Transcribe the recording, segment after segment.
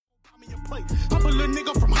plate. I'm a little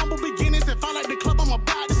nigga from humble beginnings. If I like the club, I'ma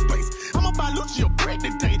buy the space. I'ma buy Lucio bread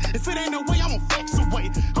today. If it ain't no way, I'ma flex away.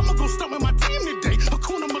 I'ma go start with my team today.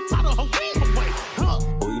 Hakuna Matata, Hawaii away.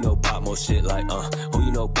 Who you know pop more shit like, Who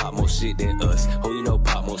you know pop more shit than us? Who you know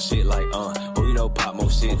pop more shit like, Who you know pop more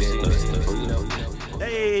shit than us? Who you know?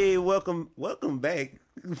 Hey, welcome back.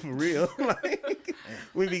 For real. Like,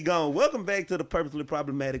 we be gone. Welcome back to the Purposely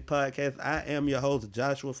Problematic Podcast. I am your host,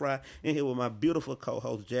 Joshua Fry, in here with my beautiful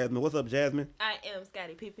co-host, Jasmine. What's up, Jasmine? I am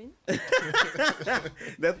Scottie Pippen.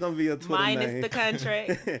 That's going to be a Twitter name. Minus the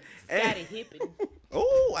contract. Scottie Pippen.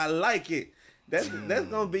 Oh, I like it. That's going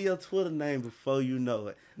to be your Twitter name before you know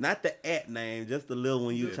it. Not the @ name, just the little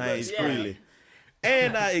one you change freely.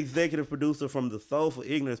 And our executive producer from the Soulful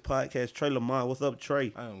Ignorance Podcast, Trey Lamont. What's up,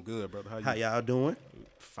 Trey? I am good, brother. How y'all doing?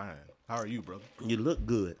 Fine. How are you, brother? You look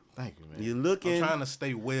good. Thank you, man. You looking. I'm trying to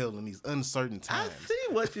stay well in these uncertain times. I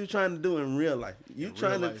see what you're trying to do in real life. You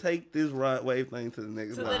trying to take this rod wave thing to the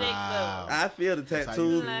next level. I feel the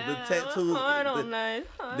tattoos.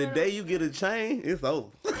 The day you get a chain, it's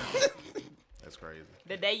over. That's crazy.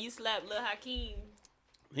 The day you slap Lil Hakeem.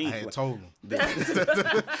 I had told him.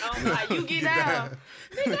 You get down.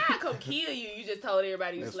 Nigga, I come kill you. You just told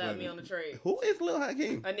everybody you slapped me on the train. Who is Lil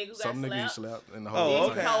Hakeem? A nigga who got Some slapped. nigga you slapped in the whole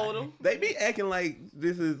time. Told him. They be acting like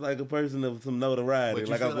this is like a person of some notoriety. But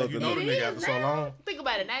you like feel like you know the nigga after so long. Think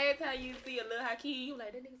about it. Now every time you see a Lil Hakeem, you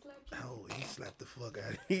like, that nigga slapped you. Oh, he slapped the fuck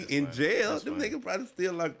out of me. In jail. Them niggas probably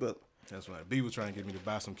still locked up. That's right. B was trying to get me to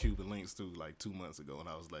buy some Cuban links too, like 2 months ago, and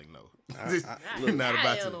I was like, no. Look, not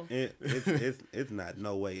about to. It's not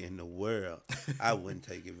no way in the world I wouldn't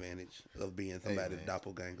take advantage of being somebody's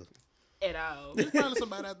doppelganger. At all. There's probably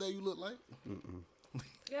somebody out there you look like. You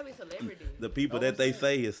gotta be celebrity. The people that they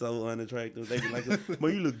say is so unattractive, they be like,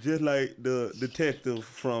 "Man, you look just like the detective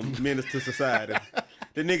from Menace to Society."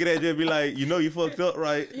 The nigga that just be like, "You know you fucked up,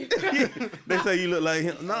 right?" They say you look like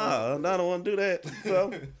him. Nah, I don't want to do that.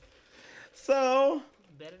 So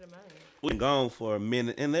better than mine. We've been gone for a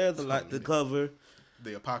minute, and there's a lot to cover.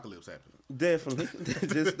 The apocalypse happened. Definitely.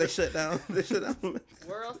 They shut down.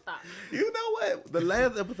 World stopped. You know what? The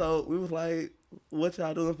last episode, we was like, what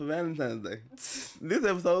y'all doing for Valentine's Day? This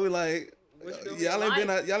episode, we like, y'all ain't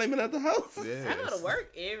been out the house. Yes. I go to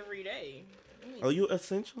work every day. You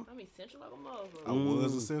essential? I'm essential like a motherfucker. I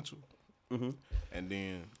was essential. Mm-hmm. And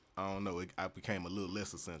then, I don't know, I became a little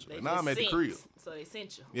less essential. And now I'm at the crib. So they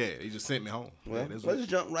sent you. Yeah, they just sent me home. Well, let's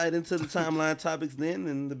jump right into the timeline topics then.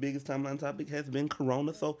 And the biggest timeline topic has been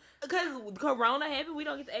Corona. So, because Corona happened, we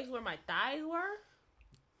don't get to ask where my thighs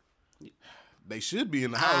were? They should be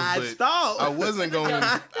in the house, but stalled. I wasn't going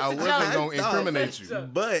to incriminate you.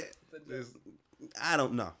 But I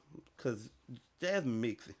don't know, because Jasmine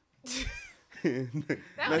Mixie.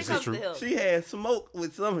 That's true. She had smoke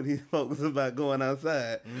with some of these folks about going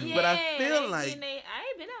outside. Yeah, but I feel like I ain't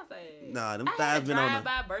been outside. Nah, them thighs been on a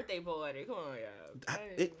drive-by birthday party. Come on,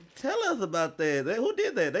 y'all. Tell us about that. Who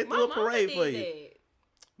did that? They threw a parade for you.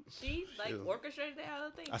 She orchestrated that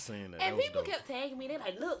whole thing. I seen that. And that people dope. kept tagging me. They're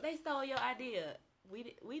like, "Look, they stole your idea." We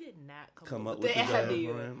did not come up with that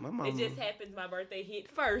idea. My mama, it just happens my birthday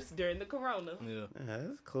hit first during the Corona. Yeah,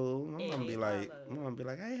 that's cool. My mom be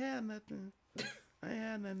like, I ain't had nothing. I ain't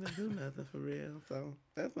had nothing to do nothing for real. So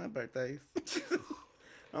that's my birthdays.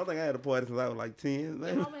 I don't think I had a party since I was like 10.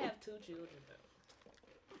 My mama have 2 children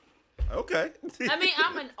though. Okay. I mean,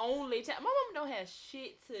 I'm an only child. My mom don't have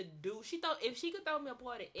shit to do. She thought if she could throw me a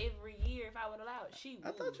party every year if I would allow it, she would.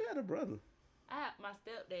 I thought you had a brother. My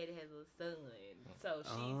stepdaddy has a son, so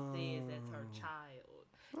she says that's her child.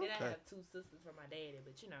 Okay. Then I have 2 sisters from my daddy,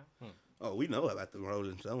 but you know. Oh, we know about the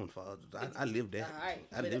Rolling Stone fathers. I lived that. All right,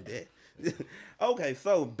 I lived that. Okay,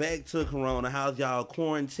 so back to Corona. How's y'all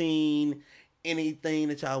quarantine? Anything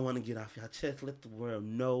that y'all want to get off y'all chest? Let the world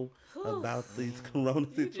know about these Corona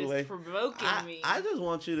situations. Just provoking me. I just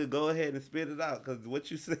want you to go ahead and spit it out, because what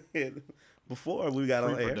you said before we got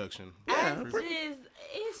on air. Pre-production. Yeah,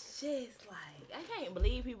 it's just like, I can't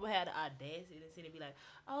believe people had the audacity to sit and be like,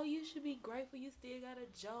 oh, you should be grateful you still got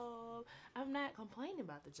a job. I'm not complaining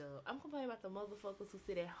about the job. I'm complaining about the motherfuckers who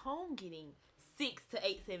sit at home getting $6 to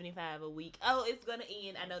 $8.75 a week. Oh, it's gonna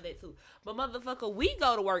end. I know that too. But motherfucker, we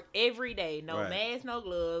go to work every day. No mask, no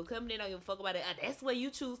gloves. Company don't give a fuck about it. That's where you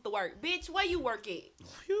choose to work. Bitch, where you work at?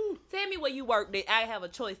 Phew. Tell me where you work that I have a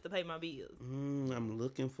choice to pay my bills. I'm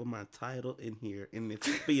looking for my title in here in this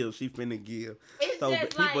field she finna give. It's so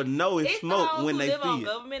just people like, know it's smoke when they live see on it.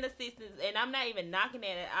 Government assistance, and I'm not even knocking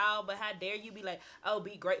that at all. But how dare you be like, oh,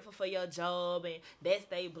 be grateful for your job and that's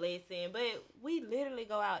their blessing. But we literally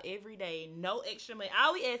go out every day, no extra money.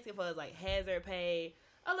 All we asking for is like hazard pay,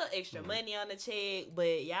 a little extra money on the check,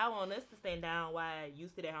 but y'all want us to stand down while you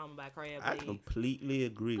sit at home and buy crab I legs. completely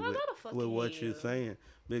agree Girl, go the fuck with what hell. you're saying,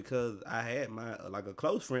 because I had like a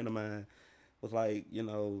close friend of mine was like, you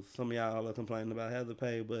know, some of y'all are complaining about hazard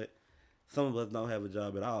pay, but some of us don't have a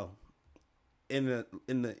job at all. In the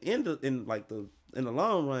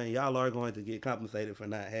long run, y'all are going to get compensated for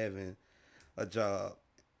not having a job,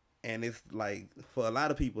 and it's like for a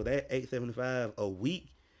lot of people that $8.75 a week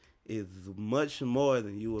is much more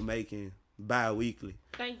than you were making bi-weekly.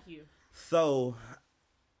 Thank you. So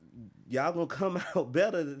y'all gonna come out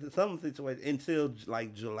better in some situations until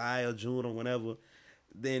like July or June or whenever.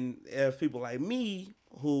 Then there's people like me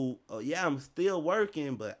who, I'm still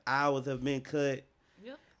working, but hours have been cut.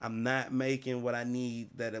 Yep. I'm not making what I need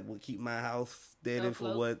that it would keep my house steady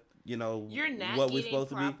for what, you know, you're not what we're getting supposed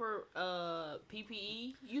to be. proper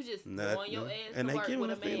PPE. You just throwing your ass and to they work giving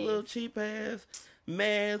with us a these mask. little cheap ass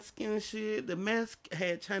mask and shit. The mask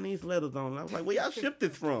had Chinese letters on it. I was like, where y'all ship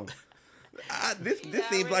this from? This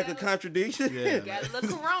seems like a contradiction. Yeah. Got a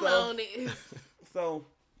little corona on it. So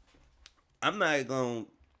I'm not gonna,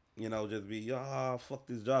 you know, just be fuck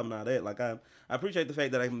this job and all that. Like I appreciate the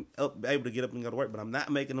fact that I'm able to get up and go to work, but I'm not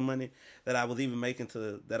making the money that I was even making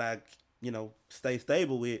that I, you know, stay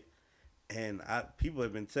stable with. And people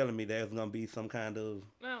have been telling me there's gonna be some kind of,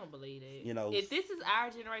 I don't believe it. You know, if this is our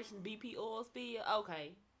generation BP oil spill,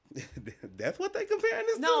 okay. that's what they comparing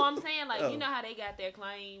this to. No, I'm saying you know how they got their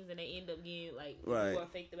claims and they end up getting Right. more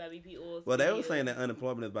affected by BP oil spill. Well, they were saying that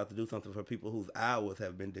unemployment is about to do something for people whose hours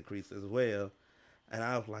have been decreased as well. And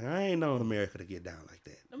I was like, I ain't known America to get down like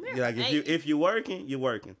that. America Like ain't. if you're working, you're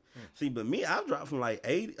working. See, but me, I've dropped from like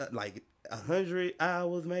 100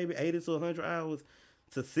 hours, maybe 80 to 100 hours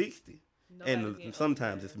to 60. Nobody's And getting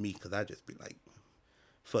sometimes over it's me because I just be like,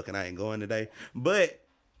 fucking, I ain't going today. But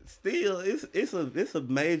still, it's a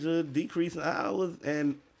major decrease in hours,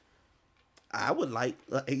 and I would like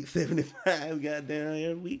 $8.75 goddamn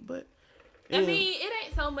every week, but. I mean, it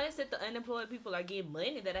ain't so much that the unemployed people are getting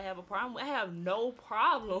money that I have a problem with. I have no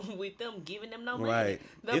problem with them giving them no money. Right.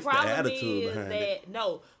 The It's the problem attitude is behind that, it.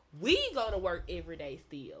 no, we go to work every day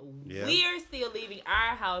still. Yeah. We're still leaving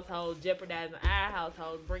our household, jeopardizing our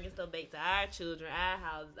households, bringing stuff back to our children, our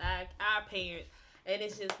houses, our parents. And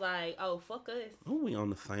it's just like, oh, fuck us. We on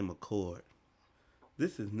the same accord.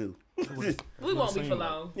 This is new. We won't be for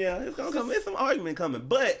long. Yeah, it's gonna come. It's some argument coming,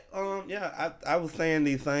 but I was saying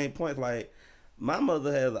these same points. Like my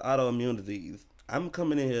mother has an autoimmune disease. I'm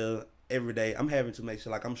coming in here every day. I'm having to make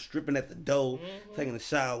sure like I'm stripping at the door, taking a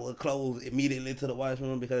shower, clothes immediately to the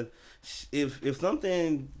washroom because if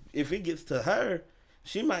it gets to her,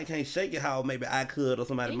 she might can't shake it how maybe I could or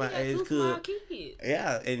somebody And my you got age two could. small kids.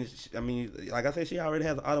 Yeah, and I mean, like I said, she already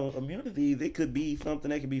has autoimmune disease. It could be something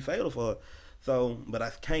that could be fatal for her. So, but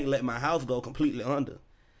I can't let my house go completely under.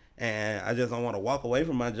 And I just don't want to walk away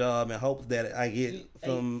from my job in hopes that I get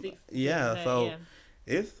some. So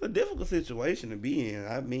it's a difficult situation to be in.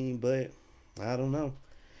 I mean, but I don't know.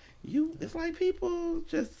 It's like people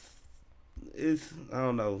just. I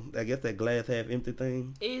don't know. I guess that glass half empty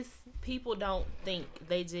thing. It's people don't think,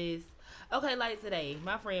 they just, okay, like today,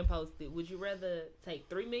 my friend posted, would you rather take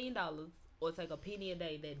 $3 million or take a penny a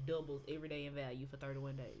day that doubles every day in value for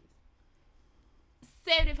 31 days?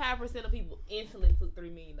 75% of people instantly took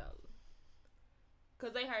 $3 million.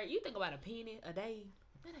 Because they heard, you think about a penny a day,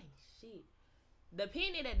 that ain't shit. The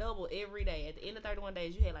penny that doubled every day, at the end of 31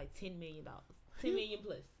 days, you had like $10 million. $10 million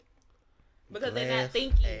plus. Because they're not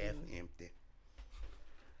thinking. Half empty.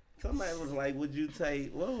 Somebody was like, would you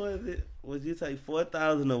take, what was it? Would you take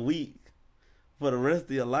 $4,000 a week for the rest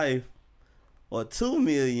of your life or $2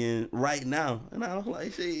 million right now? And I was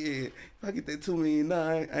like, shit, if I get that $2 million now,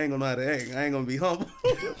 I ain't gonna know how to act. I ain't gonna be humble.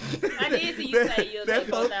 I did see you say you'll take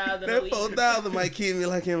 $4,000 a week. That $4,000 might keep me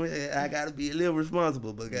like him. I gotta be a little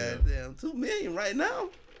responsible, but goddamn, $2 million right now,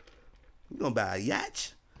 you gonna buy a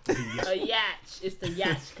yacht. A yacht. It's the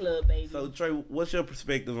yacht club, baby. So Trey, what's your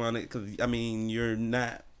perspective on it? Because I mean, you're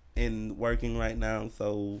not in working right now,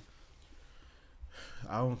 so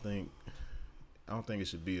I don't think it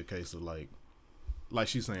should be a case of like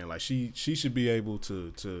she's saying, like she should be able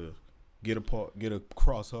to get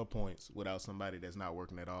across her points without somebody that's not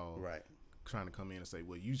working at all, right, trying to come in and say,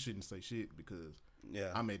 well, you shouldn't say shit because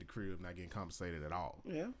I'm at the crib not getting compensated at all.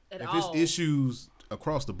 Yeah, if it's issues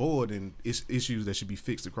across the board, and it's issues that should be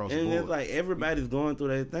fixed across the board. And it's like everybody's going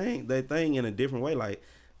through their thing in a different way. Like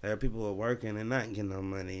There are people who are working and not getting no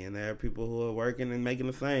money, and there are people who are working and making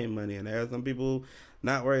the same money, and there are some people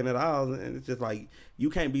not working at all. And it's just like you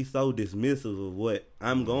can't be so dismissive of what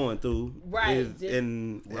I'm going through. Right.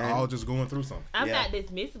 We're all just going through something. I'm not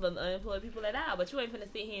dismissive of unemployed people at all, but you ain't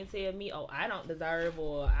finna sit here and tell me, oh, I don't deserve,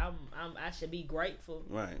 or I should be grateful.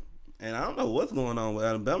 Right. And I don't know what's going on with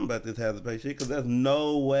Alabama about this hazard pay shit, because there's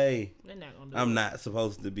no way They're not gonna do I'm it. not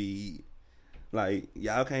supposed to be. Like,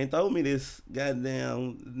 y'all can't throw me this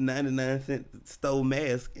goddamn 99-cent stole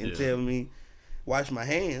mask and tell me wash my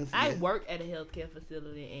hands. I work at a healthcare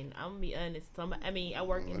facility, and I'm gonna be honest. I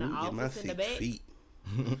work in the office in the back,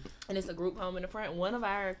 and it's a group home in the front. One of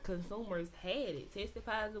our consumers had it, tested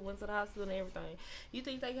positive, went to the hospital and everything. You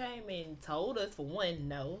think they came and told us? For one,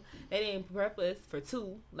 no. They didn't prep us. For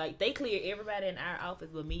two, like, they cleared everybody in our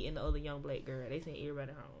office but me and the other young black girl. They sent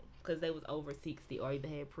everybody home because they was over 60 or either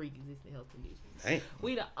had pre-existing health conditions. Damn.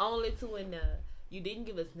 We the only two in there. You didn't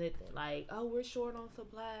give us nothing. Like, oh, we're short on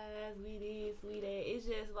supplies. We this, we that. It's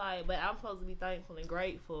just like, but I'm supposed to be thankful and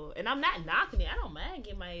grateful. And I'm not knocking it. I don't mind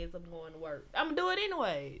getting my ass up going to work. I'm going to do it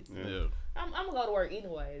anyways. Yeah. I'm going to go to work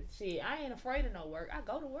anyways. Shit, I ain't afraid of no work. I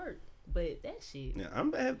go to work. But that shit.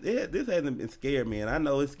 Yeah, this hasn't been scared me, and I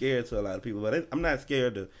know it's scared to a lot of people, but I'm not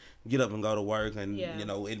scared to get up and go to work and, you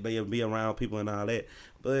know, be around people and all that.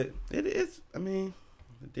 But it is, I mean,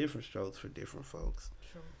 different strokes for different folks.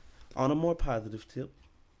 True. On a more positive tip,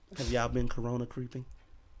 have y'all been corona creeping?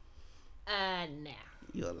 Nah.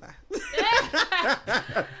 You a lie.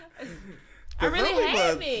 I really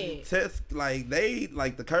haven't. Test, like,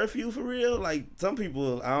 the curfew for real. Like, some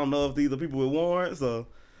people, I don't know if these are people with warrants or...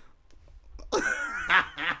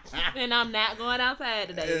 And I'm not going outside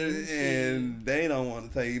today. And they don't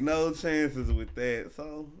want to take no chances with that.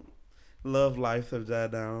 So, love life have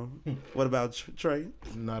died down. What about Trey?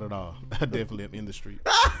 Not at all. I definitely am in the street.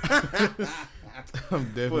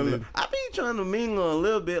 I'm definitely. I be trying to mingle a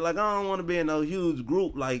little bit. Like, I don't want to be in no huge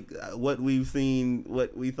group like what we've seen,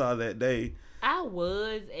 what we saw that day. I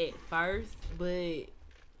was at first, but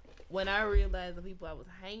when I realized the people I was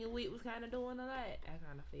hanging with was kind of doing a lot, I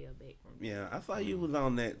kind of fell back from it. Yeah, I saw you was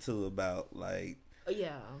on that too about like.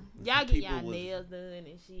 Yeah, y'all get y'all nails done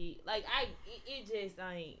and shit. Like it just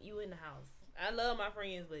ain't you in the house. I love my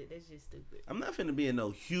friends, but that's just stupid. I'm not finna be in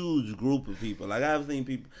no huge group of people. Like, I've seen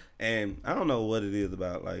people, and I don't know what it is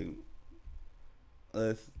about like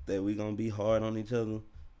us that we gonna be hard on each other,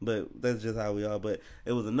 but that's just how we are. But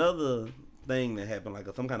it was another thing that happened, like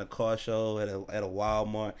some kind of car show at a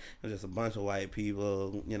Walmart. It was just a bunch of white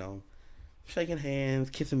people, you know, shaking hands,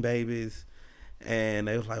 kissing babies, and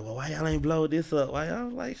they was like, "Well, why y'all ain't blow this up?" Why y'all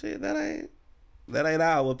was like, "Shit, that ain't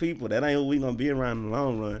our people. That ain't what we gonna be around in the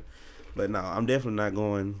long run." But no, I'm definitely not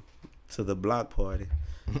going to the block party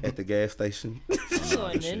at the gas station.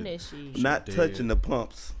 Going in that shit. Not touching the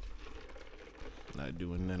pumps. Not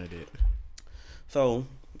doing none of that. So,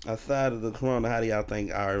 aside of the corona, how do y'all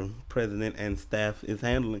think our president and staff is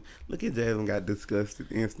handling? Look at Jasmine got disgusted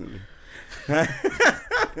instantly. I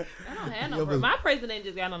don't have no. My president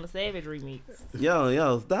just got on the Savage remix.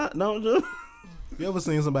 Yo, stop! Don't do. You ever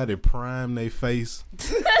seen somebody prime their face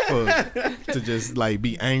to just like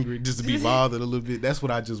be angry, just to be bothered a little bit? That's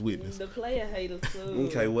what I just witnessed. The player haters too.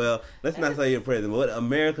 Okay, well, let's not say your president. What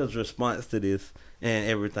America's response to this and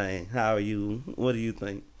everything? How are you? What do you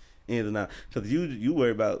think? Ins and outs. Because you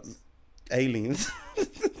worry about aliens.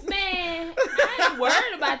 Man, I ain't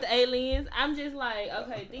worried about the aliens. I'm just like,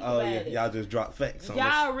 okay, think about it. Y'all just drop facts on us.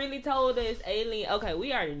 Y'all really told us alien. Okay,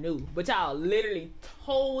 we already knew, but y'all literally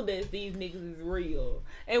told us these niggas is real,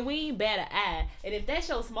 and we ain't bat an eye. And if that's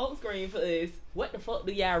your smoke screen for us, what the fuck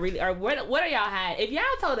do y'all really? Or what are y'all hiding? If y'all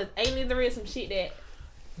told us aliens are real, some shit that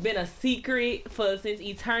been a secret since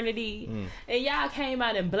eternity, and y'all came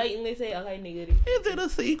out and blatantly said, "Okay, nigga, is it a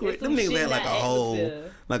secret?" Them niggas had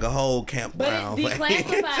like a whole campground. But it's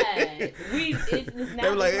declassified. It's not. They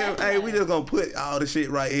were like, declassified. "Hey, we just gonna put all the shit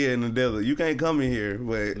right here in the desert. You can't come in here,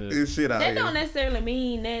 but it's shit out here." That don't necessarily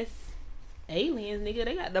mean that's aliens, nigga.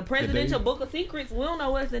 They got the presidential book of secrets. We don't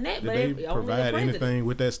know what's in that, but Did they only provide the anything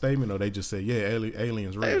with that statement, or they just say, "Yeah,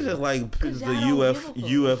 aliens real"? They was just like pictures of y'all don't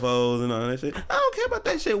UFOs and all that shit. I don't care about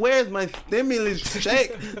that shit. Where's my stimulus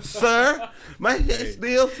check, sir? My shit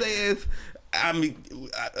still says,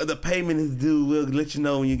 the payment is due. We'll let you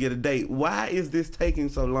know when you get a date. Why is this taking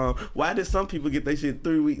so long? Why did some people get their shit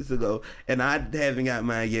 3 weeks ago and I haven't got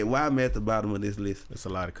mine yet? Why am I at the bottom of this list? It's a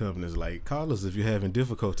lot of companies like, call us if you're having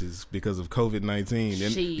difficulties because of COVID-19.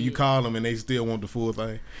 And Shit. you call them and they still want the full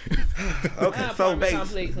thing. Okay, so Bates. Bates,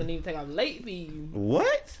 Complex wouldn't even take off late fee.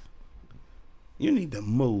 what? You need to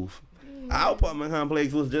move. Our apartment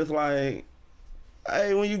complex was just like,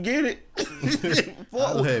 hey, when you get it.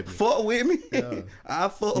 Fuck with me. Yeah. I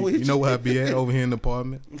fuck with you. You know where I be at over here in the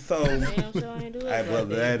apartment? So, Damn sure I ain't do it.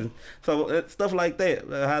 hey, brother, stuff like that.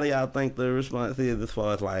 How do y'all think the response is as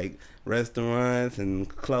far as like restaurants and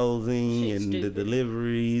closing Shit's and the stupid.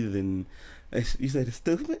 deliveries and you said it's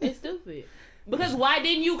stupid? It's stupid. Because why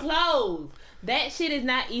didn't you close? That shit is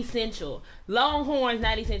not essential. Longhorn's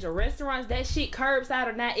not essential. Restaurants, that shit curbside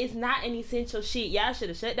or not, it's not an essential shit. Y'all should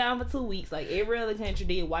have shut down for 2 weeks like every other country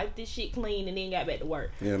did. Wiped this shit clean and then got back to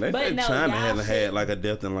work. Yeah, they But say no, China y'all hasn't had shouldn't. like a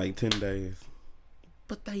death in like 10 days.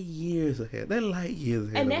 But they years ahead. They light years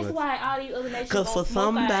ahead. And of that's us. why all these other nations 'Cause gonna for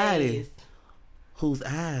smoke our somebody- ass. whose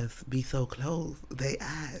eyes be so closed, their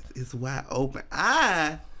eyes is wide open.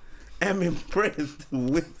 I am impressed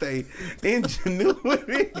with their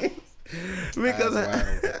ingenuity.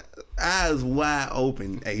 Because eyes wide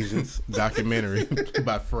open, Asians. Documentary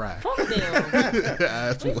by Fry. Fuck them.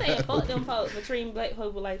 Eyes We wide saying fuck open. them folks for treating black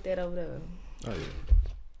people like that over there. Oh, yeah.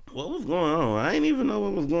 What was going on? I didn't even know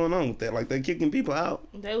what was going on with that. Like, they kicking people out.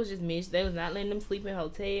 They was just they was not letting them sleep in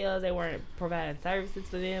hotels. They weren't providing services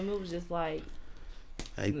for them. It was just like,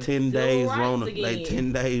 Hey, 10 Civil days rights Rona. again. They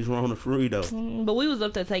 10 days Rona free, though. but we was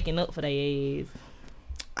up there taking up for their ass.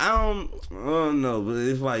 I don't know, but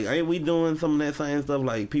it's like, ain't we doing some of that same stuff?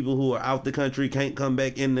 Like, people who are out the country can't come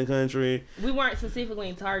back in the country. We weren't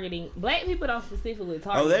specifically targeting black people. Don't specifically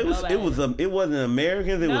target. Oh, that was nobody. it wasn't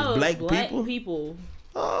Americans. It No, was black people. people.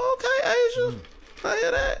 Oh, okay, Asia. I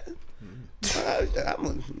hear that.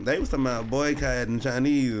 They was talking about boycotting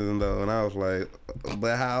Chinese and though, and I was like,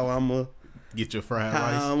 but how I'ma Get your fried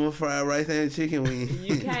rice. fried rice and chicken wing?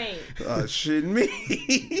 You can't. Shouldn't me?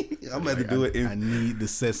 I'm about to do it. I need the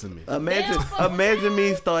sesame. Imagine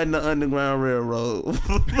me starting the Underground Railroad. Man,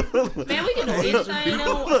 we can do anything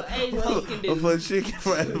no Asian folks can do. for chicken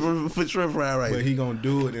fried, for shrimp fried rice. But he gonna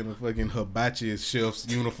do it in a fucking hibachi chef's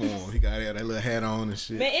uniform. He got that little hat on and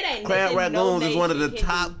shit. Man, it ain't Crab nothing no ragoons is one of the nation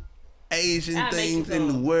can top do. Asian I'll make things you in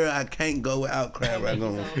the some. world. I can't go without crab It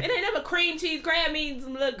ragoons. ain't never cream cheese crab means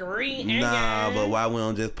some little green. Nah, but why we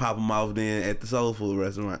don't just pop them off then at the soul food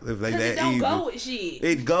restaurant if they Cause that it don't easy? go with shit.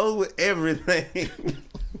 It goes with everything.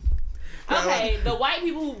 Okay, the white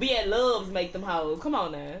people who be at Love's make them hoes. Come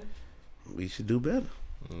on now. We should do better.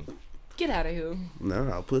 Get out of here. No,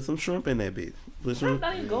 I'll put some shrimp in that bitch. Put I'm some.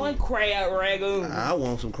 not even going crab ragoon. I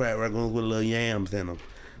want some crab ragoons with little yams in them.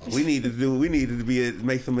 We need to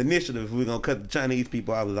make some initiatives. If we're gonna cut the Chinese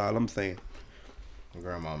people out. Is all I'm saying.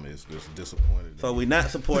 Grandmama is just disappointed. So we're not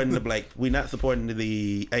supporting the black. We're not supporting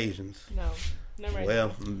the Asians. No. Not right Well,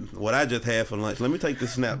 now. what I just had for lunch. Let me take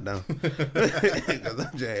this snap down. Because I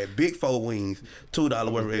just had big 4 wings,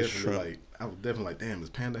 $2 worth of extra shrimp. I was definitely like, damn, is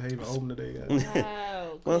Panda Haven open today?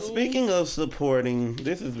 Wow. Well, cool. speaking of supporting,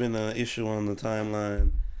 this has been an issue on the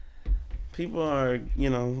timeline. People are,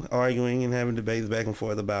 arguing and having debates back and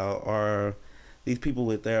forth about are these people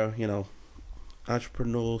with their,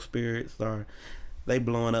 entrepreneurial spirits, are they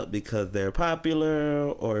blowing up because they're popular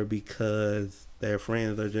or because their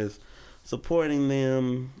friends are just supporting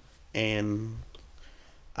them? And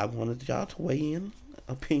I wanted y'all to weigh in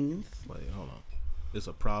opinions. Wait, hold on. It's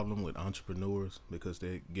a problem with entrepreneurs because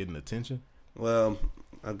they're getting attention. Well,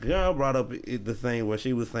 a girl brought up the thing where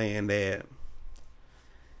she was saying that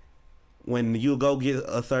when you go get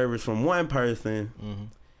a service from one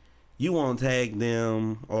person, you won't tag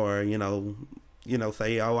them or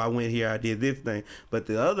say, oh, I went here, I did this thing. But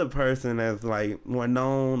the other person that's like more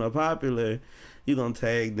known or popular, you gonna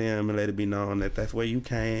tag them and let it be known that that's where you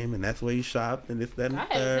came and that's where you shopped and this, that, and the I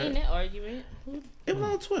haven't seen third. that argument. It was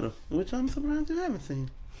on Twitter, which I'm surprised you haven't seen.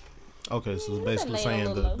 Okay, so it's basically lay saying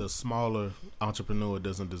a little low. the smaller entrepreneur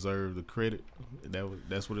doesn't deserve the credit.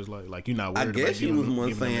 That's what it's like. Like you're not I worried guess about she giving was them- more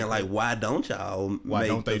giving them saying the like, credit. why don't y'all Why make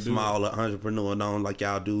don't they the do it? smaller entrepreneur known like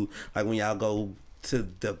y'all do? Like when y'all go to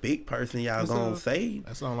the big person, y'all It's gonna a- say,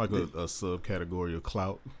 That sounds like a subcategory of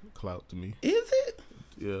clout to me. is it?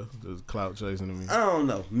 Yeah, there's clout chasing to me. I don't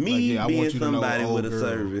know. Me Like, yeah, I being want you to know somebody old with a girl.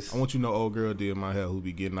 service. I want you to know old girl did my hair who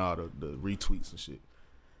be getting all the retweets and shit.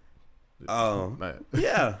 Oh, Like,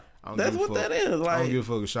 yeah. I don't That's give a what fuck. that is. I don't Like, give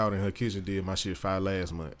a fuck if Shout in her kitchen did my shit 5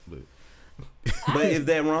 last month, but but is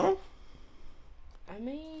that wrong? I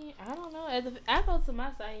mean, I don't know. I go to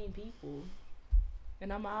my same people,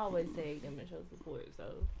 and I'm always tag them and show support. So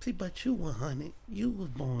See, but you 100. You was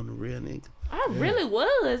born a real nigga. I really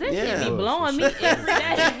was. That Yeah. shit be blowing me every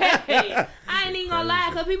day. I ain't even gonna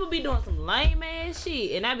lie, cause people be doing some lame ass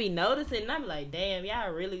shit, and I be noticing, and I be like, damn,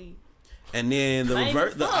 y'all really. And then the Lame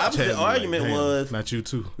reverse, as the fuck. opposite Tag me like, argument damn, was not you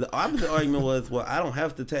too. the opposite argument was, well, I don't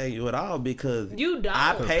have to tag you at all because You don't.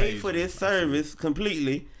 I paid for this service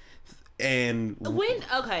completely, And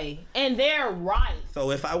and they're right.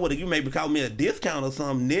 So if I would have, you maybe called me a discount or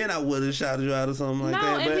something, then I would have shouted you out or something like that.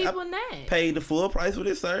 No, and but people I not paid the full price for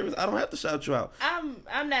this service. I don't have to shout you out.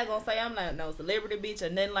 I'm not gonna say I'm not no celebrity bitch or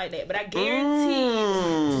nothing like that, but I guarantee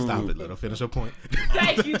you. Stop it, let her finish her point.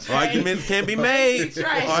 Thank you, Trey. Arguments can be made.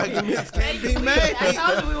 Trey. Arguments can be made. I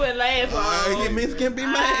told you we wouldn't laugh long. Arguments can be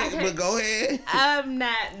made. But go ahead. I'm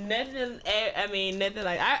not nothing. I mean nothing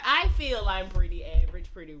like. I feel I'm pretty average,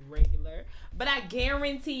 pretty regular. But I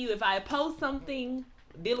guarantee you, if I post something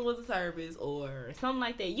dealing with the service or something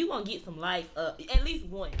like that, you gonna get some likes. At least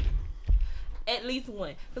one. At least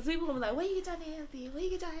one. Because people gonna be like, where you get your nails did? Where you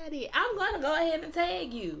get your hair did? I'm gonna go ahead and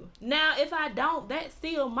tag you. Now, if I don't, that's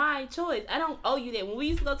still my choice. I don't owe you that. When we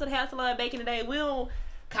used to go to the hair salon back in the day, we don't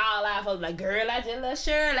call out folks like, girl, I just left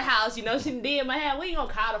Shirley house. You know, she did my hair. We ain't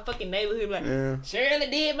gonna call the fucking neighborhood like, Shirley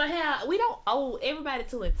did my hair. We don't owe everybody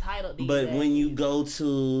to entitled these But days. when you go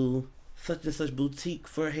to such and such boutique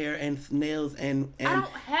for hair and nails and I don't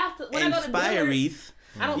have to. When I go to Inspiries,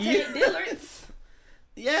 Dillard's, I don't take Dillard's.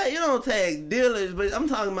 yeah, you don't tag dealers, but I'm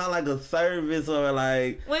talking about like a service or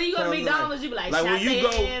like When you go to McDonald's, you be like, when shot you their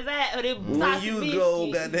go, ass out, or they when sausage you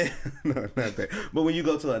go, biscuits. goddamn, no, not that. But when you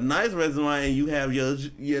go to a nice restaurant and you have your,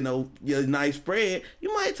 your nice spread,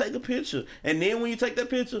 you might take a picture, and then when you take that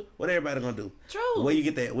picture, what everybody gonna do? True. Where you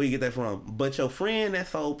get that? Where you get that from? But your friend that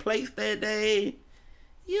sold plates that day,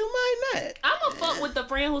 you might not. I'm gonna fuck with the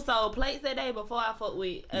friend who sold plates that day before I fuck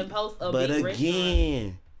with and post a But big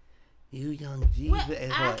again, you young Jesus Well,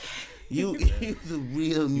 at I heart. You the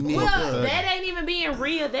real nigga. Well, that ain't even being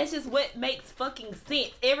real. That's just what makes fucking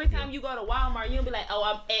sense. Every time you go to Walmart, you'll be like, "Oh,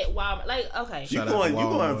 I'm at Walmart." Like, okay. You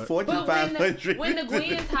going 4,500. When the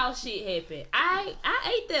Gwen's house shit happened, I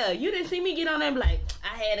ate there. You didn't see me get on there and be like,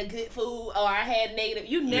 I had a good food or I had negative.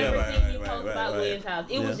 You never seen me post about Gwen's house.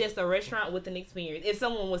 It was just a restaurant with an experience. If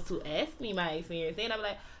someone was to ask me my experience, then I'd be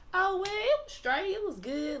like, oh, well, it was straight. It was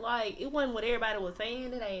good. Like, it wasn't what everybody was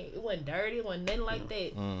saying. It wasn't dirty. It wasn't nothing like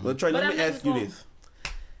that. Well, Trey, let I'm me not ask you gonna- this.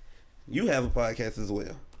 You have a podcast as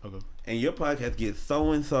well. Okay. And your podcast gets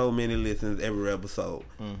so and so many listens every episode.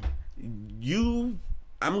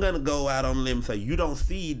 I'm going to go out on a limb and say you don't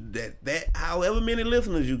see that however many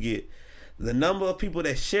listeners you get, the number of people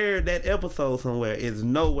that shared that episode somewhere is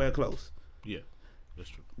nowhere close. Yeah, that's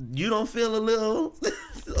true. You don't feel a little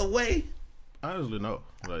away? Honestly, no.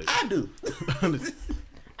 Like, I do.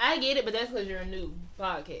 I get it, but that's because you're a new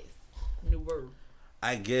podcast. New word.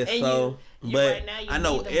 I guess And so. you But right now, you I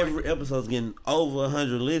know need the every market. episode's getting over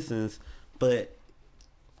 100 listens, but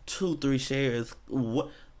 2-3 shares.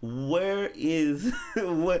 Where is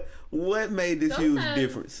what made this huge Sometimes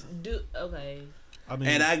difference? Okay. I mean,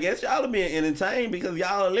 And I guess y'all are being entertained because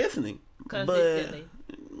y'all are listening. Consistently.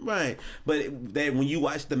 Right. But that when you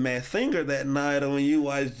watch The Masked Singer that night, or when you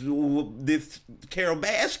watch this Carol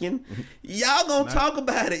Baskin, y'all gonna talk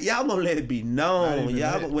about it. Y'all gonna let it be known. even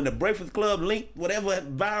Y'all that. when the Breakfast Club link, whatever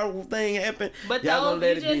viral thing happened, But y'all those, gonna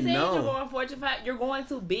let you it just be said known. you're going Fortune 5. You're going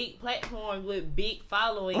to big platforms with big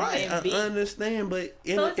followings Right, and I big. understand, but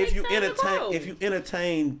So it takes time to grow. if you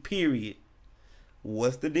entertain, period,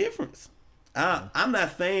 what's the difference? I'm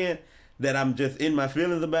not saying that I'm just in my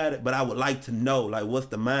feelings about it, but I would like to know, like, what's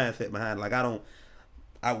the mindset behind it. Like,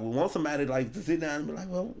 I would want somebody like to sit down and be like,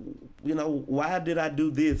 well, why did I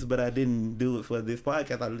do this, but I didn't do it for this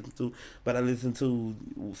podcast I listened to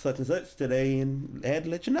such and such today and I had to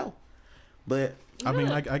let you know. But I mean,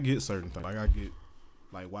 I get certain things. Like, I get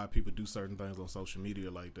like why people do certain things on social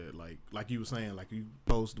media like that. Like you were saying, like you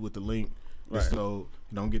post with the link, Right. so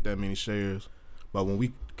you don't get that many shares. But when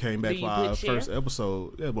we came back Do for you our put share? first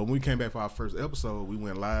episode, when we came back for our first episode, we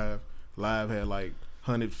went live. Live had like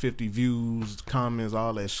 150 views, comments,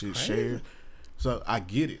 all that shit shared. So I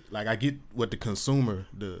get it. Like, I get what the consumer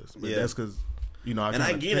does, but that's because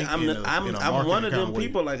I get it. I'm one of them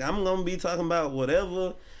people. Like, I'm gonna be talking about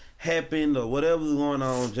whatever happened or whatever's going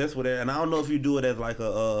on, just with it. And I don't know if you do it as like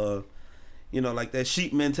a, like that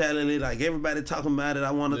sheep mentality. Like, everybody talking about it,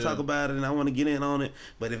 I want to talk about it, and I want to get in on it.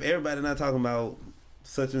 But if everybody not talking about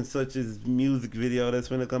such and such's music video that's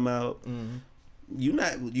gonna come out, you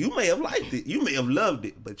may have liked it, you may have loved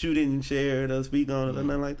it, but you didn't share it or speak on it or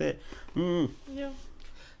nothing like that. Yeah.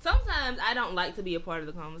 Sometimes I don't like to be a part of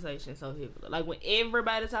the conversation so heavily. Like, when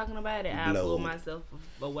everybody's talking about it, I pull myself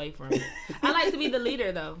away from it. I like to be the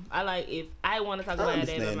leader, though. I like, if I want to talk about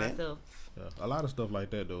it by myself. Yeah, a lot of stuff like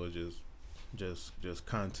that though is just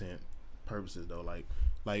content purposes though.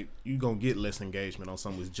 Like you gonna get less engagement on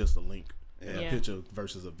something with just a link, a picture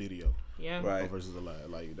versus a video, Yeah. Right. or versus a live.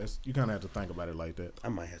 Like, that's, you kind of have to think about it like that. I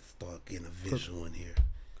might have to start getting a visual in here.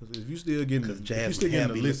 Because if you still getting, Because if you Jasmine still getting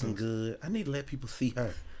Happy the looking listens, good. I need to let people see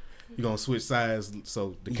her. You gonna switch sides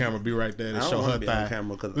so the camera be right there I and don't show wanna her be on thigh.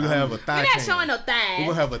 camera 'cause We gonna have a thigh We're cam. not showing no thighs. We're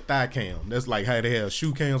gonna have a thigh cam. That's like how they have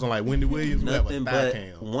shoe cams on like Wendy Williams. We have a Nothing thigh but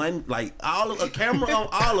cam. one, like a camera on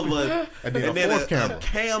all of us, And then a fourth camera. a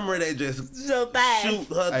camera that just Show thighs. shoot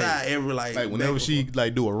her Hey, thigh every Like whenever she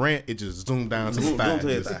like do a rant, it just zoom down to the zoom thigh. to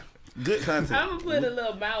his Just- thigh. Good content. I'm gonna put a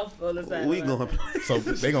little mouth on the side. We of my gonna thigh. So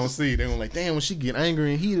they gonna see. They gonna like, damn, when she get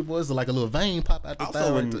angry and heated, boy, it's like a little vein pop out the thigh.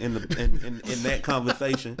 also right there. in that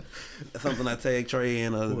conversation, something I tagged Trey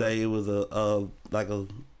in the other day. It was I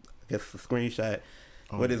guess a screenshot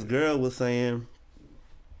where this girl was saying,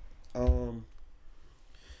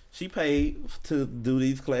 she paid to do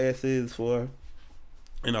these classes for,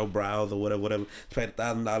 browse or whatever. She paid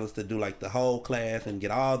 $1,000 to do like the whole class and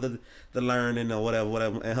get all the learning or whatever.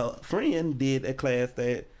 And her friend did a class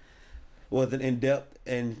that wasn't in depth,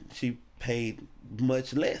 and she paid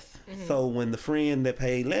much less. So when the friend that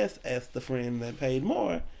paid less asked the friend that paid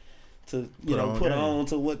more to put on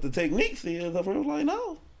to what the techniques is, her friend was like,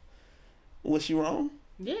 "No, was she wrong?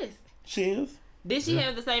 Yes. She is." Did she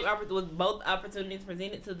have the same was both opportunities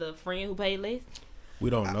presented to the friend who paid less? We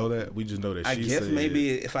don't know that. We just know that I she guess said,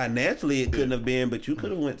 maybe financially it couldn't have been, but you could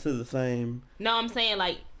have went to the same. No, I'm saying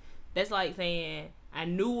like that's like saying I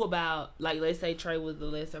knew about, like, let's say Trey was the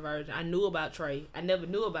lesser version. I knew about Trey. I never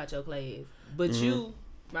knew about your class, but you,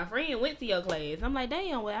 my friend, went to your class. I'm like,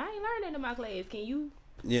 damn, well, I ain't learned that in my class. Can you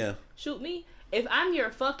shoot me? If I'm your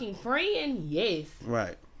fucking friend, yes.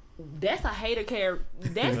 Right. That's a hater character.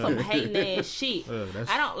 That's some hating ass shit. that's-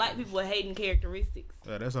 I don't like people with hating characteristics.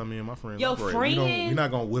 That's how me and my friends Your operate. friend- We're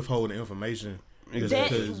not gonna withhold the information just That-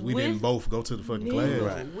 because we didn't both go to the fucking Nigga,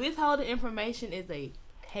 class. Right. withholding information is a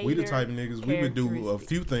hater. We the type of niggas, we would do a characteristic.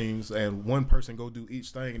 few things and one person go do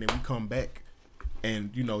each thing and then we come back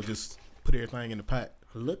and just put everything in the pot.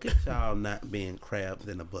 Look at y'all not being crabs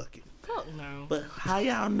in a bucket. Fuck no. But how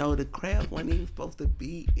y'all know the crab wasn't even supposed to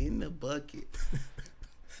be in the bucket?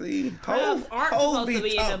 See, Crabs aren't hoes supposed to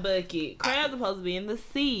be in talk- the bucket. Crabs are supposed to be in the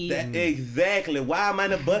sea. That exactly. Why am I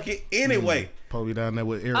in the bucket anyway? Probably down there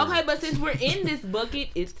with Eric. Okay, but since we're in this bucket,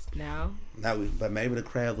 it's now. But maybe the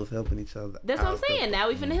crabs was helping each other. That's what I'm saying. Now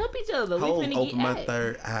we finna help each other. We Hoes finna opened get my at.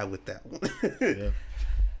 third eye with that one. Yeah.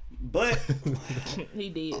 But He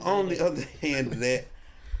did. on the other hand of that,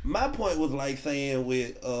 my point was like saying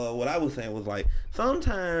with what I was saying was like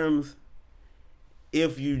sometimes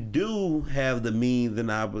if you do have the means and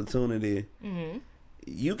opportunity,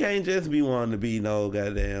 you can't just be wanting to be no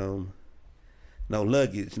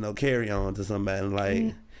luggage, no carry on to somebody.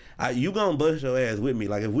 Like you gonna bust your ass with me.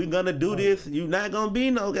 Like if we gonna do this, you not gonna be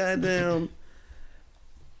no goddamn.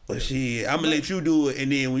 But shit, I'm gonna let you do it,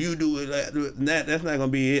 and then when you do it, that's not gonna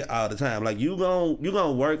be it all the time. Like you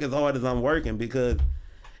gonna work as hard as I'm working because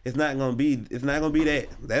it's not gonna be that.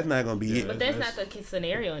 That's not gonna be it. But that's not the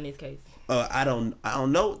scenario in this case. I don't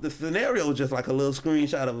know. The scenario was just like a little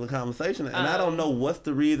screenshot of the conversation, and I don't know what's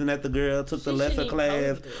the reason that the girl took the She lesser shouldn't class,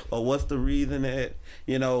 even post it. or what's the reason that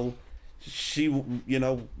she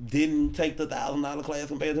didn't take the $1,000 class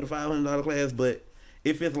compared to the $500 class. But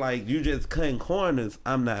if it's like you just cutting corners,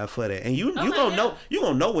 I'm not for that. And you gonna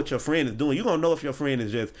know what your friend is doing. You gonna know if your friend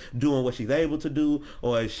is just doing what she's able to do,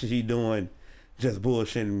 or is she doing just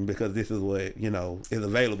bullshitting because this is what is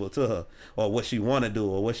available to her, or what she want to do,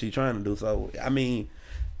 or what she trying to do. So I mean,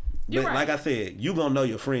 You're right. like I said, you gonna know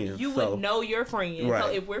your friends. You would know your friends. Right. So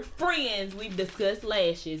if we're friends, we've discussed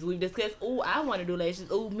lashes. We've discussed, I want to do lashes.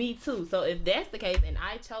 Ooh, me too. So if that's the case, and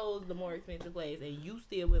I chose the more expensive class, and you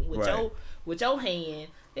still went with your hand,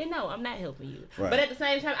 then no, I'm not helping you. Right. But at the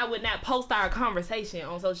same time, I would not post our conversation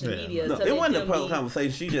on social media. No, to it let wasn't a them public be-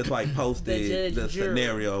 conversation. She just like posted the juror.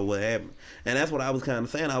 scenario or what happened, and that's what I was kind of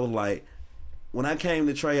saying. I was like, when I came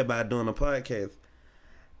to Trey about doing a podcast,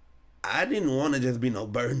 I didn't want to just be no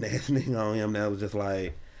burden ass nigga on him. That was just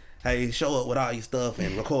like, hey, show up with all your stuff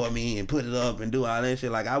and record me and put it up and do all that shit.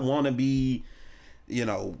 Like I want to be,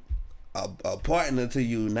 a partner to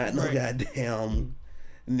you, not no goddamn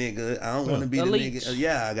nigga. I don't want to be A the leech. nigga.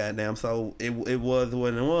 Yeah, goddamn. So it was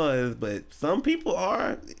what it was. But some people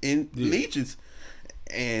are in leeches,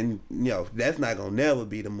 and that's not gonna never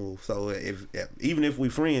be the move. So if even if we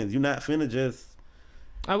friends, you're not finna just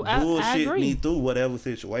I bullshit agree. me through whatever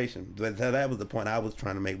situation. That was the point I was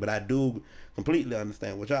trying to make. But I do completely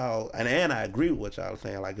understand what y'all and I agree with what y'all are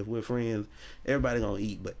saying. Like if we're friends, everybody gonna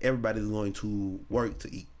eat, but everybody's going to work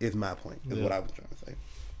to eat. Is my point. Is what I was trying to say.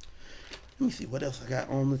 Let me see what else I got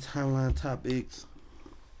on the timeline topics.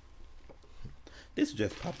 This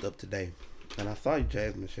just popped up today, and I saw you,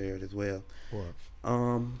 Jasmine, share it as well. What?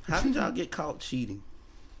 How did y'all get caught cheating?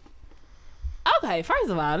 Okay, first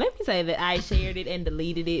of all, let me say that I shared it and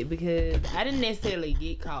deleted it because I didn't necessarily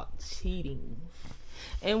get caught cheating.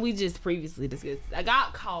 And we just previously discussed, I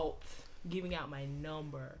got caught giving out my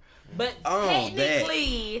number. But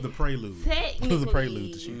technically... The prelude. Technically... The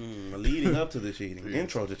prelude to cheating. Leading up to the cheating.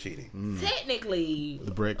 Intro to cheating. Technically...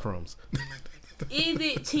 The breadcrumbs. Is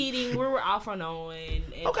it cheating? We were off and on.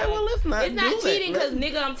 And Okay, well, let's not it's not do cheating that.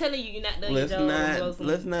 because, nigga, I'm telling you, you're not doing your job.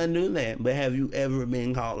 Let's not do that. But have you ever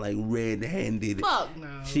been caught like red-handed Fuck no.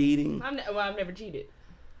 cheating? I've never cheated.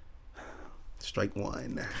 Strike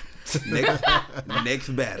one. Next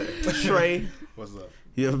batter. Trey, What's up?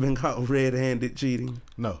 you ever been caught red-handed cheating?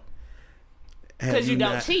 No. Because you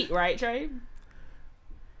don't cheat, right, Trey?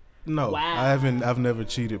 No. Wow. I've never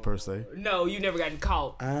cheated per se. No, you never gotten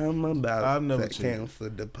caught. I'm about I've never to cheated. cancel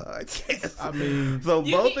the podcast. I mean, So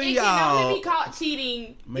both of You can y'all. only be caught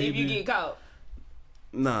cheating if Maybe. you get caught.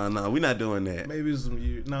 No, we're not doing that. maybe some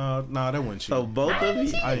years. No, that wasn't So cheating.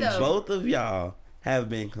 both of y'all have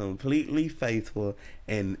been completely faithful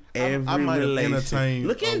in every I might have relationship. entertained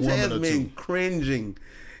Look a at woman or Jasmine two. cringing.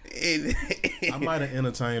 I might have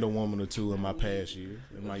entertained a woman or two in my past years,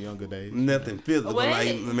 in my younger days. Nothing physical. What?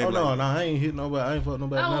 Like, maybe Oh no, like, no, I ain't hit nobody. I ain't fucked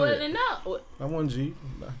nobody. Oh, none of well, that. then no. I wasn't G.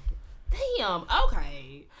 Damn,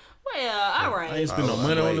 okay. Well, all right. I ain't spend no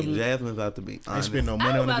money on wait, the. Jasmine's about to be I ain't honest. spend no I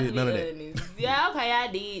money was on the about bit. to None of be that. honest. Yeah, okay, I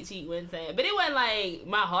did cheat one time. But it wasn't like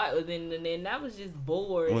my heart was in it, and I was just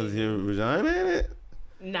bored. Was your vagina in it?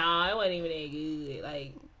 Nah, it wasn't even that good.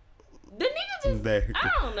 Like, the nigga just, That-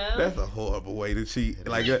 I don't know. That's a horrible way to cheat.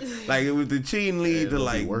 Like it was the cheating lead to it'll be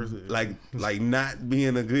like, worth it. like not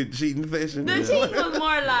being a good cheating session. The cheating was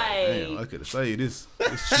more like, Damn, I could have saved this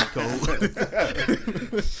cheat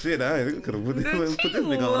code. Shit, I could have put the this cheating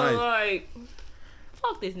was nigga on ice. like,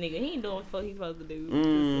 fuck this nigga. He ain't doing what the fuck he's supposed to do.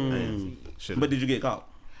 Mm. Should But did you get caught?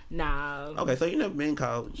 Nah. Okay, so you never been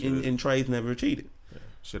caught, and Trey's never cheated.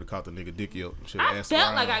 have caught the nigga dicky up. Should I have asked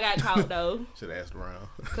felt around. like I got caught though. Should have asked around.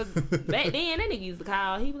 Cause back then that nigga used to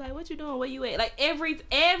call. He be like, "What you doing? Where you at?" Like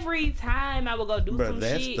every time I would go do Bro, some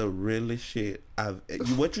that's shit. the realest shit.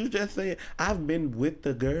 What you just said. I've been with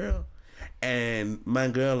the girl, and my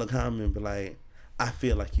girl will come and be like, "I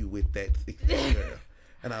feel like you with that 16 girl."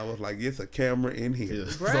 And I was like, "It's a camera in here. Yeah.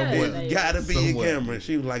 Bruh, There's like- gotta be Somewhere. a camera."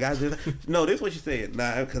 She was like, "I just no." This is what she said.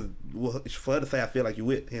 Nah, because for her to say I feel like you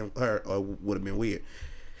with him, her, or would have been weird.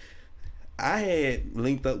 I had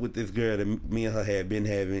linked up with this girl that me and her had been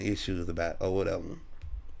having issues about or whatever,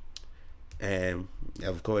 and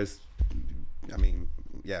of course, I mean,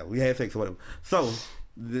 yeah, we had sex or whatever. So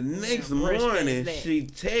the next morning, that. she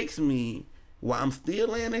texts me while I'm still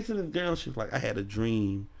laying next to this girl. She was like, "I had a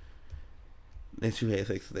dream that you had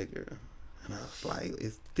sex with that girl," and I was like,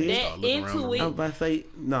 "Is this?" that looking around the I'm intuition. about to say,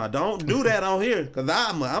 "No, don't do that on here, cause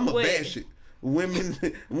I'm a Wait. bad shit." Women's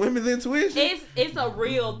intuition. It's a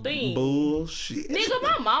real thing. Bullshit. Nigga,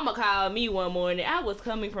 my mama called me one morning. I was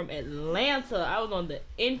coming from Atlanta. I was on the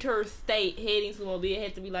interstate heading to Mobile. It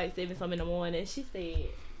had to be like 7-something in the morning. She said,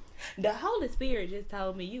 "The Holy Spirit just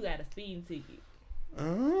told me you got a speeding ticket."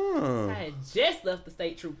 Oh, I had just left the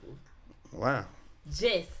state trooper. wow.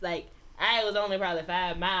 Just like I was only probably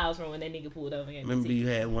 5 miles from when that nigga pulled over and gave me Remember the you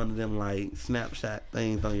ticket. had one of them like snapshot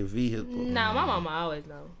things on your vehicle. Nah, my mama always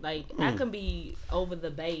know. Like I can be over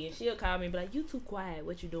the bay and she'll call me and be like, "You too quiet.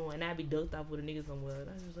 What you doing?" And I be ducked off with a nigga somewhere. And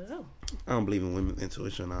I was just like, "Oh." I don't believe in women's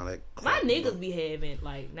intuition and all that. My crap, niggas bro. be having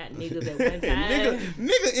like not niggas at one time.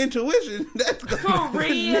 nigga intuition. That's For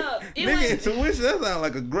real. It Nigga was- intuition. That sounds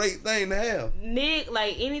like a great thing to have.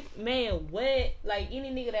 Like any man, what like any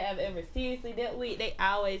nigga that I've ever seriously dealt with, they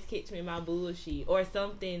always catch me in my bullshit or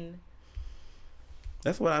something.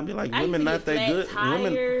 That's what I'd be like. I used Women to not get that good. flat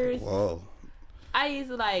Women. tires. Whoa. I used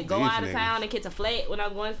to like go These out of niggas. town and catch a flat when I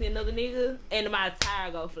was going to see another nigga, and my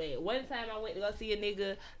tire go flat. One time I went to go see a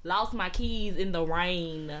nigga, lost my keys in the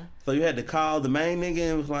rain. So you had to call the main nigga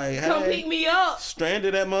and was like, Come "Hey, pick me up,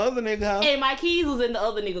 stranded at my other nigga house." and my keys was in the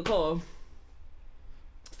other nigga car.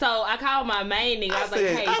 So I called my main nigga. I was like,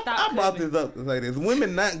 "Hey, stop I brought coming." this up to say this.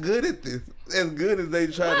 Women not good at this. As good as they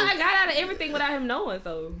try Well, I to. got out of everything without him knowing,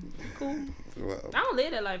 so cool. Well, I don't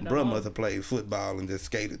live that life no bro more. must have played football and just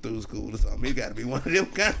skated through school or something. He got to be one of them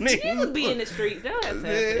kind of niggas. Niggas be in the streets. They don't have time for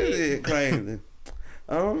Yeah, that. yeah, crazy.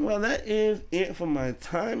 Well, that is it for my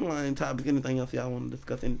timeline topic. Anything else y'all want to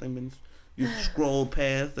discuss? Anything been you scrolled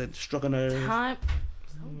past that struck a nerve? Time.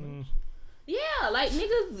 Yeah, like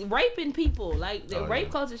niggas raping people. Like the Oh, rape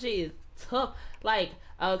yeah. culture shit is tough. Like,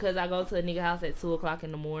 oh, cause I go to a nigga house at 2:00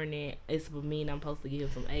 in the morning. It's for me, and I'm supposed to give him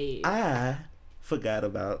some aid. I forgot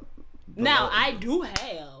about. the Now lo- I do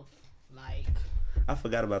have like I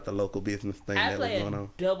forgot about the local business thing I that was play going a on.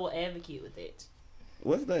 double advocate with it.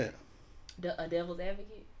 What's that? A devil's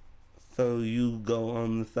advocate. So you go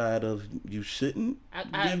on the side of you shouldn't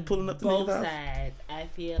be pulling up the both niggas' house? sides. I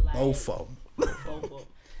feel like Both of them. both of them.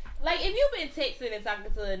 Like if you've been texting and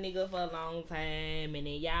talking to a nigga for a long time, and then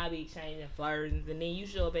y'all be exchanging flirts, and then you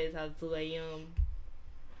show up at his house at 2 a.m.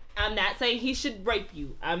 I'm not saying he should rape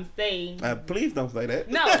you. I'm saying Please don't say that.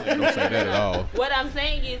 no. Don't say that at all. What I'm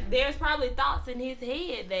saying is there's probably thoughts in his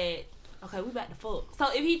head that okay, we about to fuck. So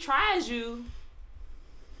if he tries you,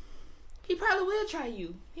 he probably will try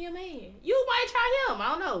you. He a man. You might try him. I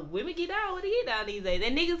don't know. Women get down when they get down these days,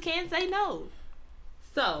 and niggas can't say no.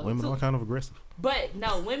 So Women are kind of aggressive. but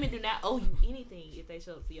no, women do not owe you anything if they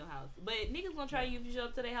show up to your house. But niggas gonna try you if you show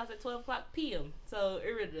up to their house at 12 o'clock p.m. So it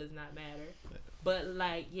really does not matter. But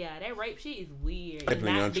like, yeah, that rape shit is weird. Definitely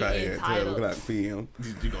And gonna not try being it at 12 entitled. o'clock p.m.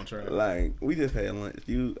 You gonna try it? Like, we just had lunch.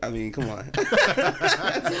 Come on.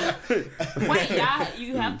 Wait, y'all,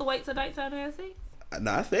 you have to wait till nighttime to have sex?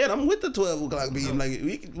 No, I said I'm with the 12 o'clock p.m.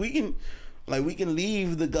 Like, we can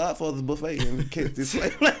leave the Godfather's buffet and catch this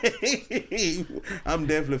flight. I'm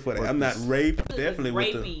definitely for that. I'm not raped. Definitely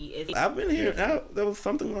with Rapey. the. I've been here. There was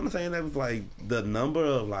something on the saying that was like the number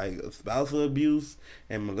of like spousal abuse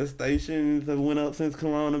and molestations have went up since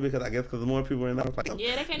Corona because I guess because more people are in the house. Like,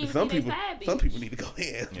 Yeah, they can't even some see people, their side bitch. some people need to go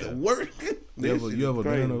ahead Yeah. to work. You ever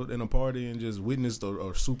been in a party and just witnessed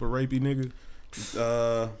a super rapey nigga?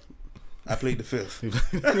 I plead the fifth.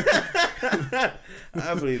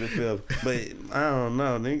 I plead the fifth, but I don't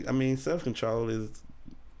know. I mean, self-control is,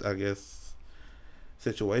 I guess,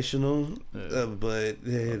 situational. Yeah. But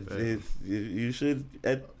you should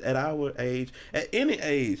at our age, at any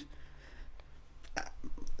age.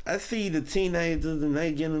 I see the teenagers and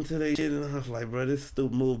they get into their shit and I was like, bro, this is a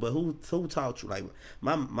stupid move. But who taught you? Like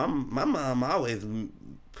my mom always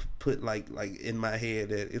put like in my head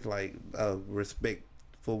that it's like respect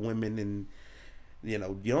for women, and you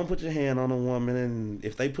know, you don't put your hand on a woman, and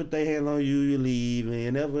if they put their hand on you, you leave, and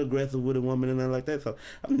you're never aggressive with a woman and nothing like that. So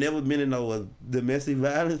I've never been in no domestic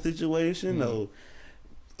violence situation, no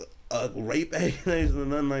rape accusations or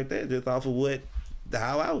nothing like that, just off of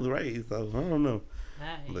how I was raised. So I don't know.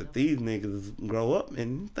 But these niggas grow up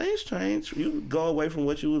and things change. You go away from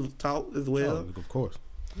what you was taught as well. Oh, of course.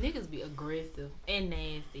 Niggas be aggressive and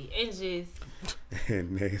nasty and just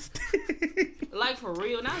And nasty. like for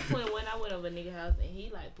real. When I was 21, I went over a nigga house and he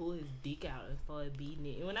like pulled his dick out and started beating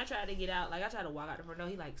it. And when I tried to get out, like I tried to walk out the front door,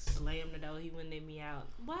 he like slammed the door. He wouldn't let me out.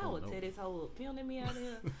 Boy, I would tear this whole up. He don't let me out of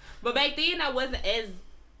here. But back then, I wasn't as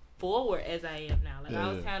forward as I am now. Like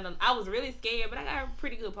I was really scared, but I got a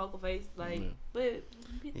pretty good poker face. Like, but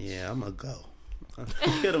yeah, I'm gonna go.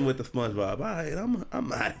 Hit him with the SpongeBob. All right,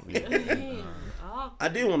 I'm out of here. I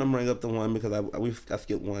did want to bring up the one because I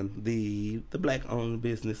skipped one. The black owned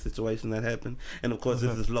business situation that happened, and of course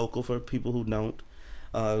this is local for people who don't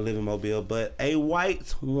live in Mobile. But a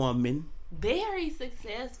white woman, very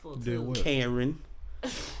successful too. Karen.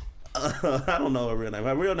 I don't know her real name.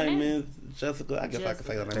 Her real name is Jessica. I guess I can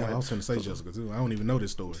say her name. Damn, I was gonna say Jessica too. I don't even know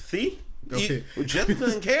this story. See? Okay. Jessica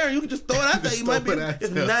and Karen, you can just throw it out there. You might be. It's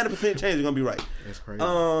 90% chance you're gonna be right. That's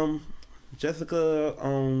crazy. Jessica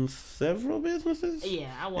owns several businesses. Yeah,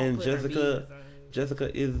 I won't And put her business on.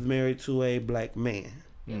 Jessica is married to a black man.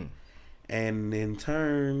 And in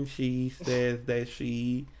turn, she says that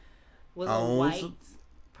she was owns, a white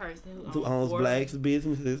person who owns blacks'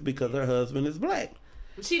 businesses because her husband is black.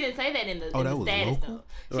 She didn't say that in the status though.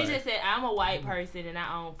 She just said, "I'm a white person and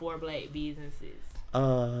I own 4 black businesses."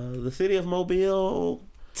 The city of Mobile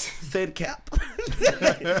said cap.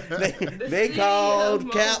 they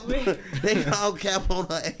called cap. They called cap on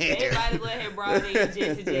her ass. They might as well have brought in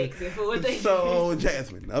Jesse Jackson for what they So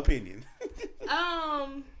Jasmine, opinion.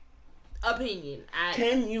 Opinion.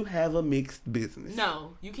 Can you have a mixed business?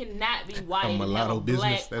 No, you cannot be white A and have mulatto a business?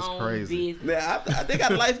 black That's owned crazy. business. Yeah, they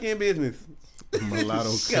got a light skin business.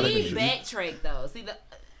 Mulatto She country. backtracked though. See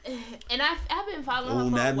and I've been following her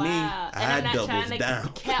for not a while, me. and I'm not trying to down.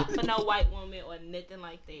 cap for no white woman or nothing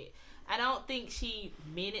like that. I don't think she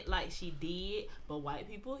meant it like she did, but white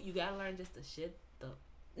people, you gotta learn just to shut the.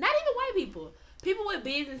 Not even white people. People with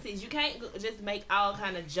businesses, you can't just make all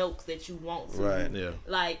kind of jokes that you want to. Right. Yeah.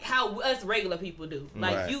 Like how us regular people do.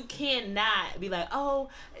 Like Right. you cannot be like, oh,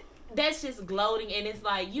 that's just gloating, and it's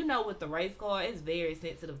like, you know, with the race card, it's very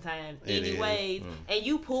sensitive times anyways, and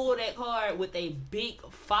you pull that card with a big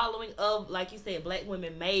following of, like you said, black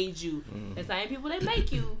women made you. The same people that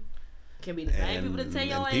make you can be the same people that tell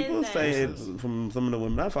your ass people down. say it from some of the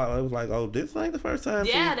women I follow. It was like, oh, this ain't the first time.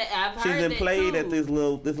 Yeah, I've heard she's been that played too. at this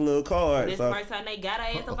little card. This so, the first time they got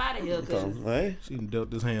her ass up out of here. Cause right? She dealt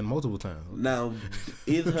this hand multiple times. Now,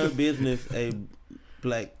 is her business a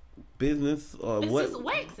black business or It's what? just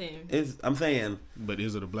waxing. I'm saying But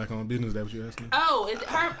is it a black-owned business? Is that what you're asking? Oh, is it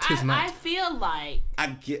her? It's not. I feel like I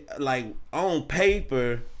get like on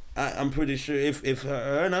paper. I'm pretty sure if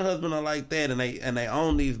her and her husband are like that and they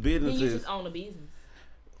own these then you businesses, just own a business.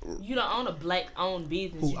 You don't own a black-owned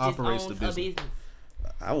business. Who you just operates own the a business.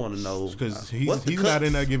 I want to know Because what's the he's not in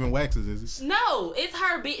cuts? there giving waxes, is he? No, it's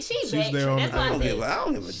her. She's back. there on That's the- why I I don't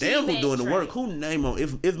said. give a She damn who's doing the work. backtracked. Who name on?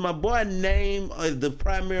 If is my boy name as the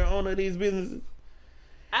primary owner of these businesses?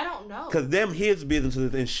 I don't know. Cause them his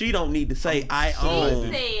businesses, and she don't need to say I She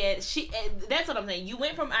own. said that's what I'm saying. You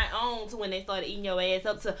went from I own to when they started eating your ass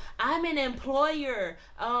up to I'm an employer.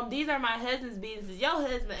 These are my husband's businesses. Your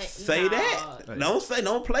husband Say that.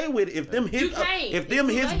 Don't play with it. If them his, You can't. if them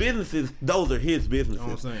It's his late. businesses, those are his businesses.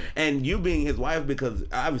 Know what I'm saying? And you being his wife, because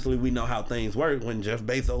obviously we know how things work. When Jeff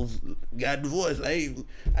Bezos got divorced, hey,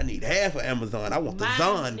 I need half of Amazon. I want the My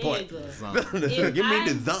Zon part. nigga. Give me I'm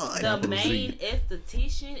the Zon. the main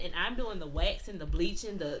esthetician, and I'm doing the waxing, the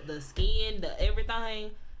bleaching, the skin, the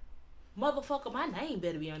everything. Motherfucker, my name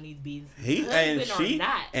better be on these businesses. He and Husband or she,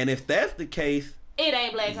 not. and if that's the case, It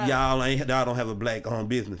ain't black. y'all don't have a black owned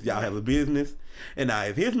business. Y'all have a business. And now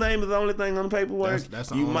if his name is the only thing on the paperwork, That's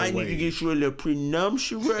the you only might way. need to get you a little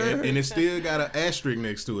prenuptial. And it still got an asterisk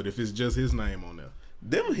next to it if it's just his name on there.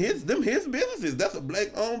 Them his businesses. That's a black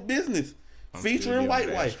owned business. Featuring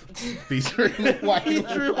white wife. Featuring white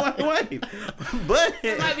Featuring white wife. But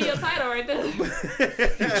That might be a title right there.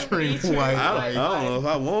 Featuring Featuring white I wife. don't know if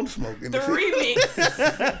I want smoke in The the city.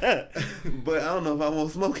 remix. But I don't know if I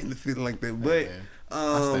want smoke in the city like that. But man.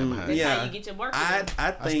 I stand behind That's yeah. how you get your work. I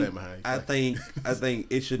think stand behind you. I think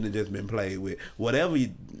it shouldn't have just been played with. Whatever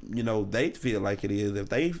you know they feel like it is. If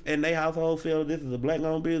they and they household feel this is a black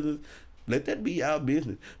owned business, let that be our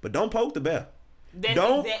business. But don't poke the bear.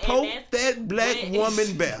 Don't poke that black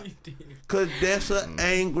woman bear. Cause that's an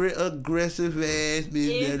angry, aggressive ass bitch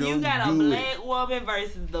that If don't you got a do black woman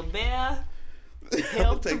versus the bear,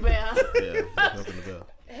 help the bear. Yeah, helping the bell.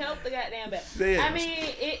 Help the goddamn bear. Yeah. I mean,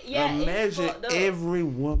 it's Imagine fucked up. every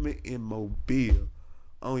woman in Mobile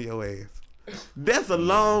on your ass. That's a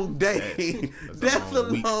long day. That's a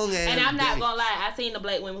week. long ass. And I'm not day. gonna lie, I seen the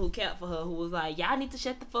black women who capped for her who was like, y'all need to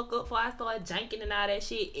shut the fuck up before I start janking and all that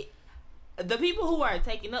shit. The people who are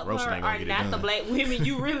taking up for Roasting her ain't gonna are get it not the done. black women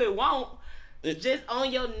you really want. Just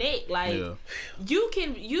on your neck. Like, Yeah. you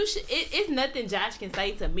should, it's nothing Josh can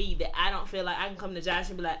say to me that I don't feel like I can come to Josh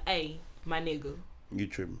and be like, hey, my nigga, You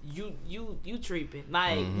tripping. you tripping.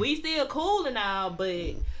 Like, we still cool and all,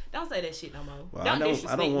 but don't say that shit no more. Well, don't I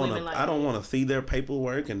disrespect don't want women to. like I don't that. want to see their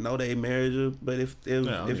paperwork and know they marriage. But if don't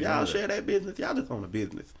even y'all know share that business, y'all just own a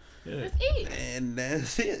business, That's it. and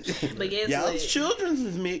that's it. But guess Y'all's what? children's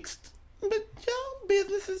is mixed, but y'all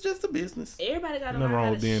business is just a business. Everybody got to Nothing learn wrong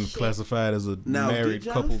how with to being shit. classified as a Now, married did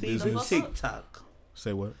y'all couple see business. the TikTok?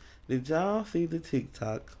 Say what? Did y'all see the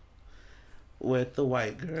TikTok with the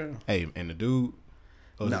white girl? Hey, and the dude?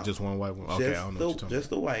 Or is No. it just one white woman? Okay, I don't know what you're talking just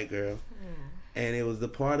the white girl. And it was the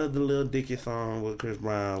part of the Lil Dicky song with Chris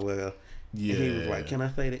Brown where Yeah. he was like, "Can I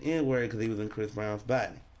say the N word?" Because he was in Chris Brown's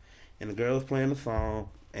body, and the girl was playing the song,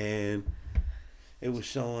 and it was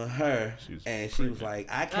showing her, She was and she was pregnant. like,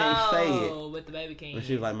 "I can't say it," Oh, but the baby can't. and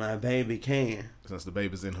she was like, "My baby can," Since the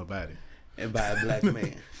baby's in her body. and by a black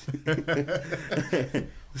man.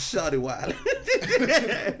 Shawty wild.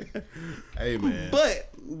 Hey, man. But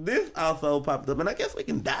this also popped up, and I guess we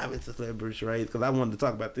can dive into celebrity charades because I wanted to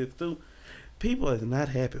talk about this too. People is not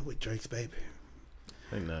happy with Drake's baby.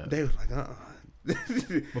 They not. They was like,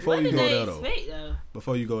 Before What you did go they there, though. expect, though?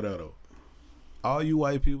 Before you go there, though. All you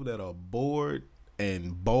white people that are bored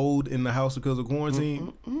and bold in the house because of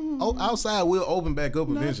quarantine, outside will open back up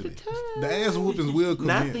eventually. The ass whoopings will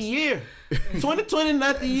commence. Not the year. 2020,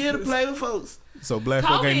 not the year to play with folks. So black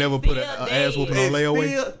folk ain't COVID never put still an ass whooping on It's layaway.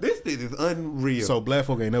 still- this shit is unreal. So black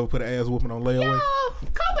folk ain't never put an ass whooping on layaway. No,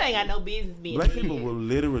 Kobe ain't got no business being black dead. people will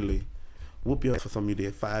literally whoop your ass for something you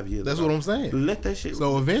did 5 years That's ago. what I'm saying. Let that shit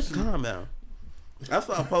So eventually, calm down. I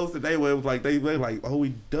saw a post today where it was like they were like, "Oh,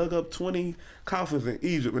 we dug up 20 coffins in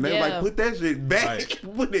Egypt," and they were Yeah. like, "Put that shit back, Right.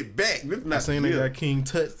 put it back." This is I not seen they real. got King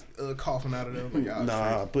Tut coughing out of there. Like, y'all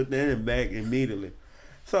Nah, put that back immediately.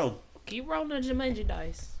 So Keep rolling the Jumanji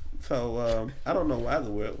dice. I don't know why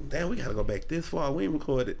the world. Damn, we gotta go back this far. We ain't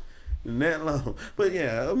recorded in that long. But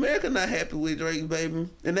yeah, America not happy with Drake's baby,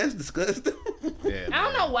 and that's disgusting. Yeah, I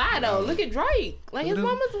don't know why though. Look at Drake. Like his Dude.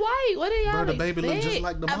 mama's white. What do y'all Bro, the baby look expect? just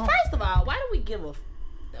like the mama. First of all, why do we give a?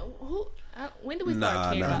 Who? When do we start Nah,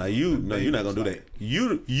 caring about? you're not gonna do that.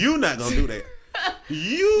 You not gonna do that.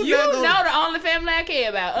 You You not know gonna, the only family I care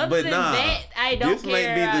about. Other But than nah. that, I don't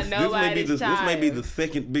care about nobody's child. This may be the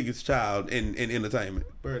second biggest child in entertainment.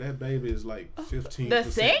 Bro, that baby is like 15%. The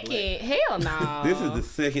second? Black. Hell no. This is the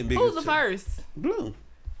second biggest. Who's the first? Blue.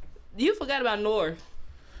 You forgot about North.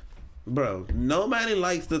 Bro, nobody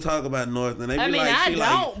likes to talk about North, and they be I mean, like, I she don't,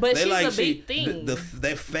 like, but they she's like a big thing.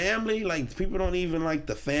 Their family, like people don't even like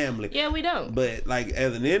the family. Yeah, we don't. But like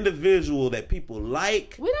as an individual that people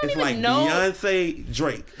like, We don't it's even like know. Beyonce,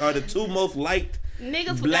 Drake are the two most liked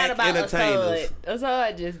Niggas black forgot about entertainers.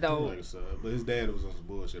 Assad just don't. Like Assad, but his dad was on some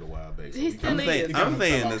bullshit a while back. So He he still kinda- is. he kinda I'm fell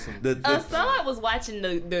saying off some- the Assad was watching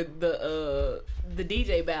the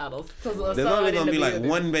DJ battles. So there's Assad only in gonna the be like building.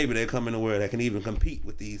 one baby that come in the world that can even compete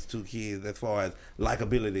with these two kids as far as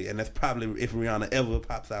likability, and that's probably if Rihanna ever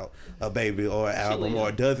pops out a baby or an album will.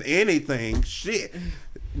 or does anything. Shit,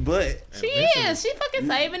 but She is. She fucking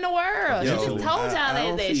saving the world. yo, she just told y'all I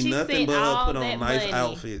that don't she see nothing sent but her all put that on nice money.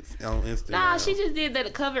 outfits on Instagram. Nah, she just did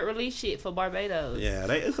that covered release shit for Barbados. Yeah,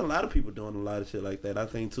 it's a lot of people doing a lot of shit like that. I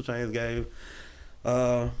think 2 Chainz gave,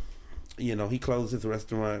 he closed his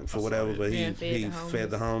restaurant for whatever, but he fed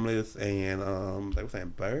the homeless, and they were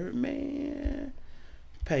saying Birdman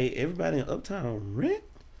paid everybody in Uptown rent,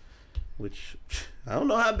 which I don't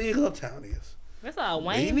know how big Uptown is. That's all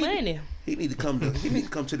Wayne money. He need to come to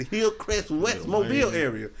the Hillcrest West Mobile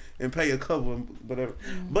area and pay a couple of whatever.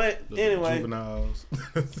 But Those anyway, juveniles.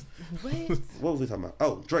 what was we talking about?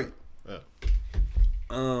 Oh, Drake.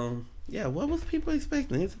 Yeah. What was people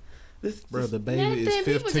expecting? Bro, the baby Nothing. is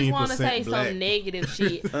People just want to 15% say black. some negative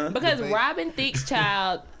shit because The Robin Thicke's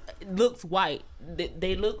child looks white.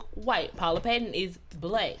 They look white. Paula Patton is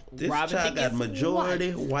black. This Robin child Thicke got is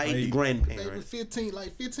majority white. white Baby grandparents.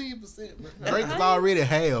 15%. Drake is already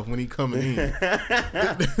half when he coming in.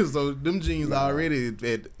 So them jeans already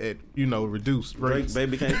at reduced Drake rates.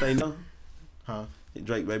 baby can't say no. Huh?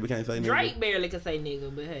 Drake baby can't say no. Drake barely can say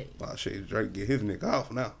nigga, but hey. Oh shit, Drake get his nigga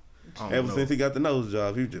off now. I don't Ever know. since he got the nose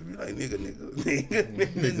job, he just be like nigga.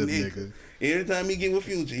 Nigga. Every time he get with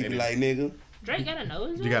Future, he be like nigga. Drake got a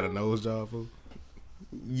nose job? You got a nose job, fool?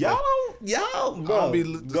 Y'all, bro,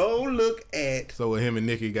 go look at. So him and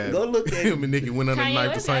Nicki got. Go look at- him and Nicki went under the Kanye knife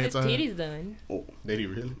at the West got same his time. titties done. Did he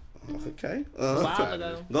really? Okay. A while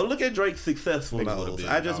ago. Go look at Drake's successful Niggas would've nose. been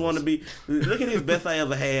I just want to be look at his best I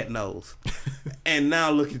ever had nose, and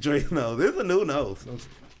now look at Drake's nose. This is a new nose.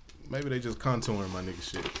 Maybe they just contouring my nigga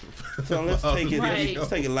shit. So let's take it. Right. Let's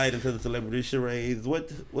take it light into the celebrity charades.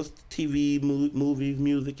 What's TV, movies,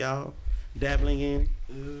 music y'all dabbling in?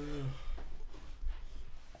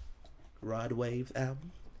 Rod Wave's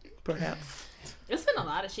album, perhaps. It's been a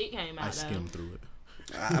lot of shit came out I though. skimmed through it.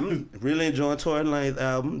 I'm really enjoying Tory Lanez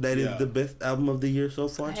album. That is Yeah. the best album of the year so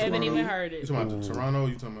far. I haven't Toronto. even heard You it. talking about Toronto?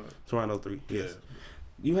 You talking about? Toronto 3. Yes. Yeah.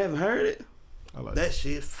 You haven't heard it? I like That it.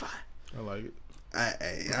 shit fire. I like it.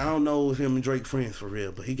 I don't know if him and Drake friends for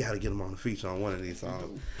real, but he got to get him on the feature on one of these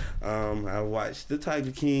songs. I watched The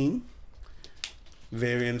Tiger King.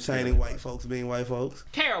 Very entertaining. White folks being white folks.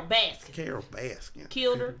 Carol Baskin Carol Baskin.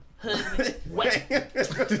 killed her husband. Wait.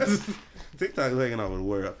 TikTok is taking over the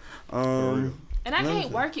world. And I Let me can't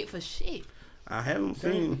see. work it for shit. I haven't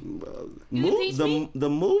seen You can teach me? the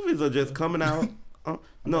movies are just coming out.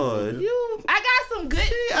 No, you. I got some good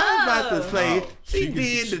I was about to stuff. say Oh, she she-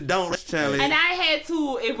 did the Don't Rush challenge. And I had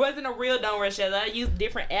to. It wasn't a real Don't Rush challenge. I used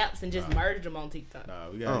different apps and just merged them on TikTok. Nah,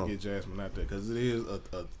 we gotta Oh. get Jasmine out there because it is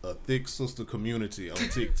a thick sister community on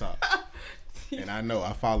TikTok. And I know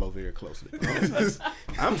I follow very closely.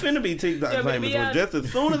 I'm finna be TikTok Yeah, but to famous be honest- just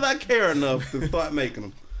as soon as I care enough to start making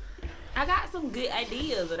them. I got some good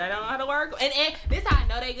ideas that I don't know how to work. And this how I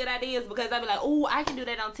know they good ideas because I be like, oh, I can do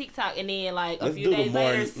that on TikTok, and then like a few days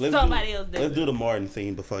later, somebody else does. Let's do the Martin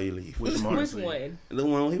scene before you leave. Which Martin Which scene? one? The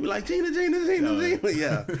one where he be like Gina.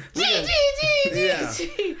 Yeah. G. Yeah.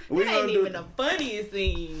 We That gonna ain't do- even the funniest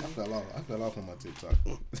scene. I fell off on my TikTok.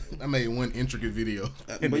 I made one intricate video.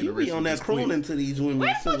 But you be on that crooning to these women.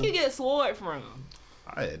 Where the fuck too. you get sword from?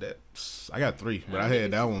 I had that. I got 3, but I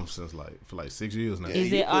had that one since for 6 years now.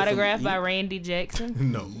 Is you it put some- autographed by you- Randy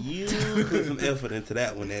Jackson? No. You put some effort into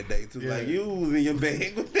that one that day too. Yeah. Like you was in your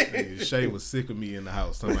bag with that. Hey, Shay was sick of me in the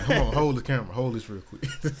house. I'm like, come on, hold the camera, hold this real quick.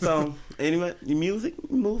 So anyway, music,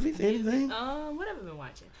 movies, anything? What have I been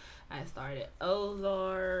watching? I started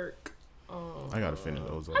Ozark. I gotta finish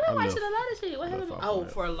those. I've been watching a lot of shit. What I have I left been? off Oh, on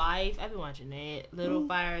that. For Life. I've been watching that. Little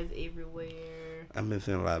Fires Everywhere. I've been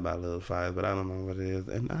saying a lot about Little Fires, but I don't know what it is,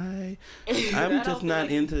 and I I'm don't just not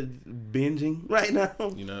feel like- into binging right now.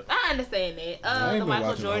 You know, I understand that. I ain't The been Michael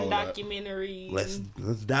watching a Jordan whole lot. documentary. Let's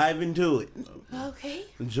dive into it. Okay.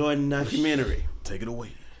 The Jordan documentary. take it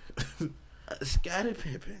away. Scottie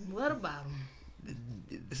Pippen. What about him?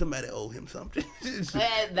 somebody owe him something.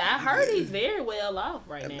 And I heard he's very well off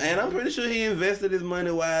right now. And I'm pretty sure he invested his money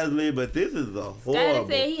wisely, but this is a horrible. Scotty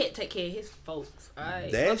said he had to take care of his folks. Right?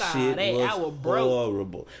 That shit I was broke.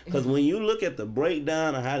 horrible. Because when you look at the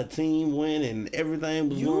breakdown of how the team went and everything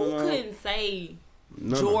was You going on, couldn't say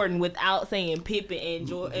Jordan without saying Pippen and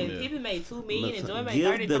Jordan. And Pippen made $2 million and Jordan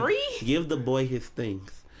made 33. Give the boy his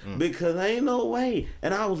things. Because ain't no way.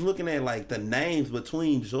 And I was looking at like the names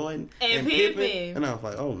between Jordan and Pippen, and I was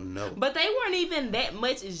like, oh no. But they weren't even that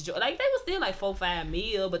much as Jordan. Like they were still like $4-5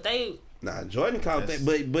 million, but they. Nah, Jordan caught that.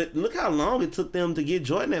 But look how long it took them to get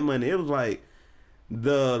Jordan that money. It was like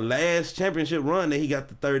the last championship run that he got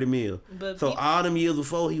the $30 million. But so all them years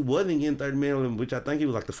before he wasn't getting $30 million, which I think he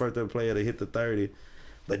was like the first ever player to hit the 30.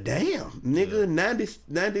 But damn, nigga,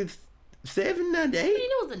 97, 98. I mean,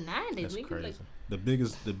 it was the 90s. That's crazy. Like, the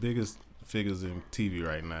biggest figures in TV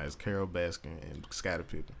right now is Carol Baskin and Scottie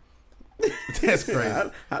Pippen. That's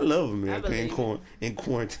crazy. I love him, man. I In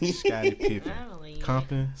quarantine. Scottie Pippen. I believe it.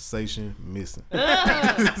 Compensation missing.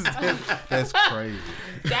 That's crazy.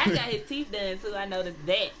 Scott got his teeth done too. I noticed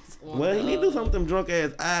that. Well, he need to do something with them drunk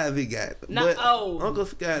ass eyes he got. No, but Uncle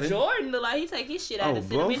Scotty. Jordan look like he take his shit out of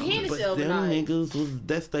cinnamon Hennessy but overnight. them niggas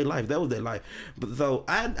that's their life. That was their life. But so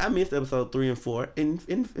I missed episode 3 and 4.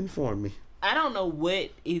 Inform me. I don't know what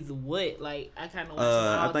is what. Like I kind of watched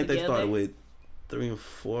I think together. they started with 3 and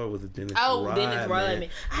 4 was Dennis Rodman. Dennis Rodman.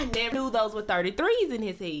 I never knew those were 33s in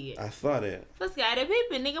his head. I saw that. For Scottie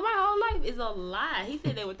Pippen, nigga, my whole life is a lie. He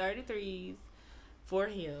said they were 33s for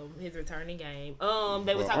him, his returning game.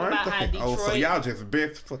 They were talking about how Detroit. Oh, so y'all just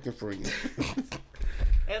best fucking friends.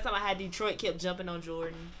 They were talking about how Detroit kept jumping on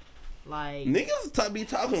Jordan. Like niggas be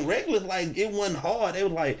talking reckless like it wasn't hard. They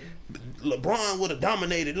was like LeBron would have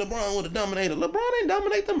dominated. LeBron ain't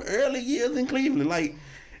dominate them early years in Cleveland. Like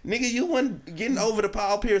nigga, you wasn't getting over the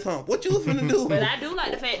Paul Pierce hump. What you was finna do? But I do like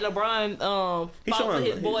the fact LeBron fought for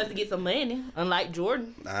his boys to get some money, unlike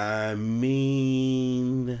Jordan. I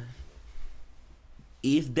mean,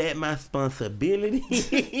 is that my responsibility?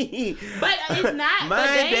 But it's not. My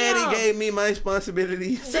daddy gave me my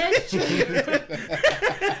responsibilities. That's true.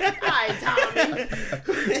 Alright, Tommy.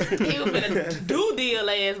 He was finna do deal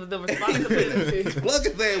ass with the responsibilities. Plug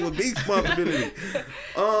his ass with big responsibility.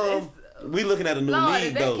 We looking at a new Lord, league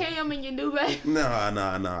is that though. Cam and your new baby? Nah.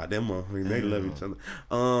 Them motherfuckers, they love each other.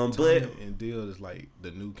 But But and Deal is like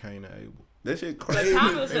the new Cain and Abel. that shit But crazy.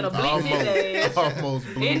 Tommy was finna blitz his ass Almost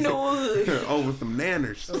blew. in the woods. Over some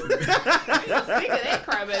nanners. Sick of that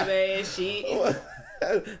crybaby ass shit.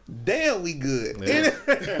 Damn, we good.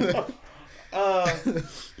 Yeah.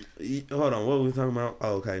 Hold on, what were we talking about?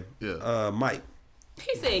 Oh, okay. Yeah. Mike.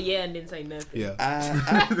 He said yeah and didn't say nothing.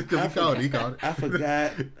 Yeah. He called it. I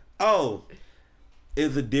forgot. Oh,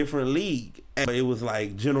 it's a different league. It was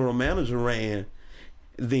like general manager ran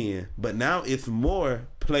then, but now it's more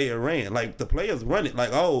player ran. Like the players run it.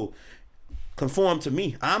 Like, oh, conform to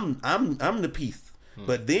me. I'm the piece.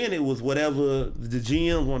 But then it was whatever the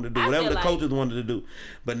GM wanted to do, whatever the coaches wanted to do.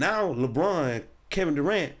 But now LeBron, Kevin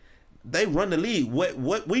Durant, they run the league.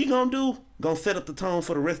 What we gonna do? Gonna set up the tone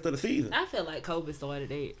for the rest of the season. I feel like Kobe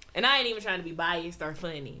started it. And I ain't even trying to be biased or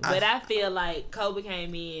funny. But I feel like Kobe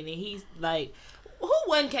came in and he's like, who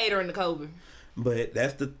wasn't catering to Kobe? But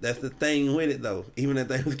that's the thing with it though. Even if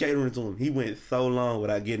they was catering to him, he went so long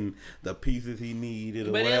without getting the pieces he needed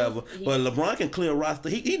or whatever. But LeBron can clear a roster.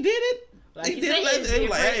 He did it. Like he you did said, it. He was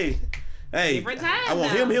like, hey, different time I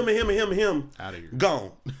want now. him and him Out of here.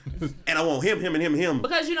 gone. And I want him.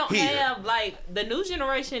 Because you don't here. have, like, the new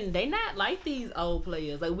generation, they not like these old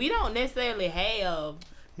players. Like, we don't necessarily have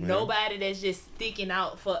nobody that's just sticking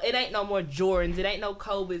out for, it ain't no more Jordans, it ain't no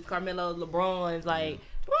Kobe's, Carmelo's, LeBron's, like,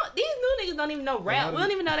 well, these new niggas don't even know rap. We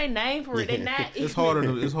don't even know their name for it. They not. It's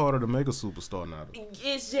harder to make a superstar now.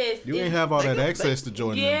 It's just You ain't have all that access to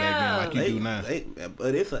Jordan back then like you do now.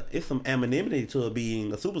 But it's some anonymity to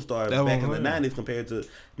being a superstar That back in one, the yeah. 90s compared to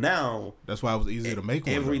now. That's why it was easier to make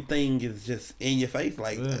one. Everything is just in your face.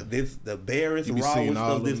 Like the barest, You be seeing rawest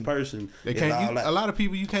all of this them- person. They is can't. all that. A lot of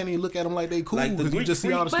people you can't even look at them like they cool Like the because you Greek just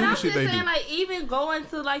see all the But I'm stupid just shit they saying, do. like, even going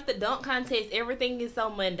to, like, the dunk contest, everything is so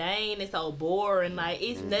mundane, it's so boring. Like,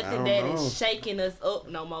 it's nothing that is shaking us up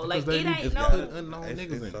no more. Like, Because it they ain't just no. got unknown It's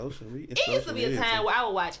niggas in it. social media. It used to be a time where I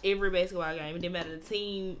would watch every basketball game. It didn't matter the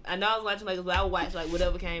team. I know I was watching Lakers, but I would watch like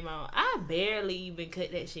whatever came on. I barely even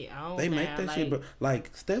cut that shit on. They make now. that like, shit, bro.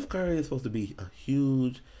 Like Steph Curry is supposed to be a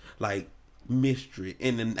huge, like, mystery.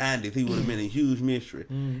 In the 90s, he would have been a huge mystery.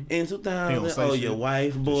 In 2000, your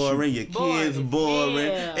wife boring, your kids boring,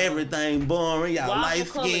 yeah. everything boring, y'all Waffle light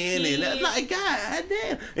colored skin, and kids. like, god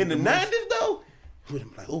damn. In the 90s, though, would have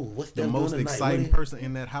been like, oh, what's The that most doing tonight? exciting What person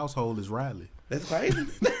in that household is Riley. That's crazy.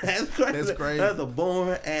 That's crazy. That's crazy. That's a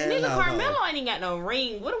boring ass. Nigga, household. Carmelo ain't even got no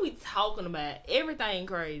ring. What are we talking about? Everything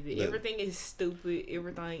crazy. Look. Everything is stupid.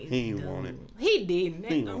 Everything is He ain't dumb. want it. He didn't.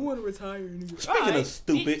 He ain't I want want to retire. Nigga. Speaking of Alright,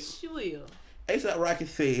 stupid. bitch, you will. A$AP Rocky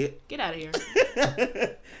said. Get out of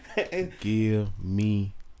here. Give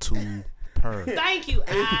me 2 per. Thank you.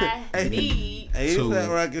 I need A$AP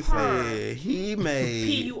Rocky Purr. said he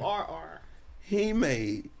made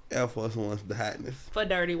PURR Air Force One's the hotness. for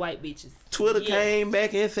dirty white bitches. Twitter Yes. came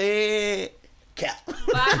back and said, "Cap." For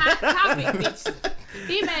hot topic bitches.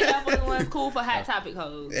 He made Air Force One's cool for hot topic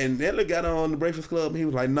hoes. And Nelly got on the Breakfast Club and he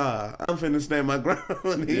was like, "Nah, I'm finna stand my ground."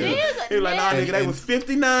 he Nigga, was like, "Nah, Nelly- nigga, they was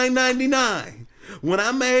 $59.99. When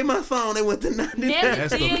I made my song, they went to $99." Nelly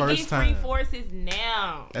That's the still first get time. free forces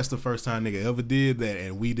now. That's the first time nigga ever did that,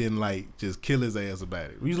 and we didn't like just kill his ass about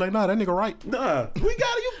it. We was like, nah, that nigga right. Nah, we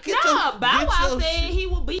gotta you get Nah, your, Bow get Wow your said shit. he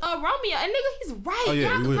would beat Romeo. And nigga, he's right. Oh, yeah,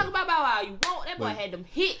 Y'all he can will. talk about Bow Wow you want. That boy But had them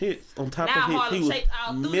hits. hits on top Now of hits. Harlem He was Shake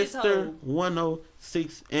all through this Mr. hoe.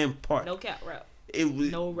 106 and part. No cap rap. It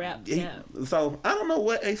was No rap he- cap. So I don't know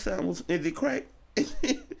what A$AP was. Is it crack? is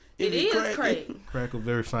It is crack. Crack a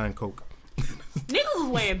very fine coke. Niggas was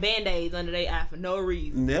wearing band-aids under their eye for no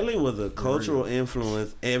reason. Nelly was a cultural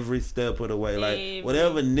influence every step of the way. Like Every-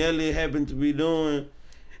 whatever Nelly happened to be doing,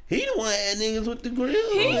 he the one had niggas with the grills.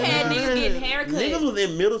 He had on. niggas getting haircuts. Niggas was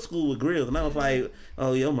in middle school with grills, and I was like,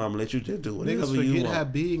 "Oh, your mama let you just do whatever Niggas you forget want." how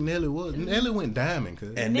big Nelly was. Nelly went diamond,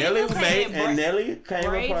 cuz. And Niggas Nelly was had made, bra- and Nelly came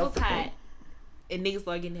Braids across was the hot. And niggas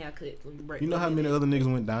started getting haircuts when the break. You know how many other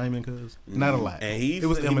niggas went diamond, cuz? Not a lot. And he it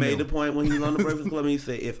was said, he made the Eminem. point when he was on the Breakfast Club. And he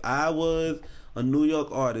said, "If I was a New York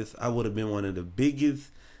artist, I would have been one of the biggest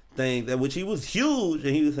things." That which he was huge,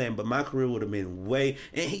 and he was saying, "But my career would have been way."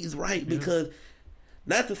 And he's right because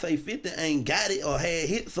not to say 50 ain't got it or had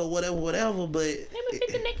hits or whatever, but Him and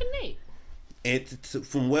 50 neck and neck.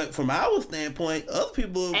 from our standpoint, other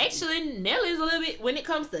people Actually, Nelly's a little bit, when it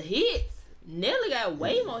comes to hits, Nelly got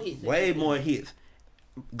way more hits. than way 50. more hits.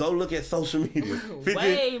 Go look at social media. 50,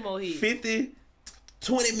 Way more hits. 50,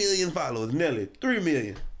 20 million followers. Nelly 3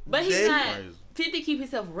 million. But he's They- not. 50 keep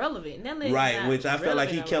himself relevant. Nelly is Right, not which I felt like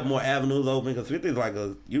he relevant kept no more avenues open because 50 is like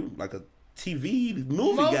a TV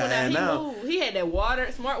movie More guy than he now. moved. He had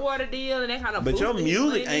that smart water deal and that kind of. But your boosted his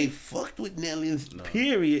music money. ain't fucked with Nelly's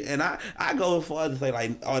period. And I go as far as to say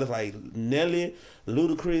like artists like Nelly,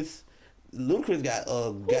 Ludacris. Ludacris got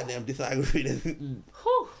a goddamn discography that's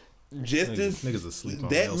Whew. just as Niggas asleep on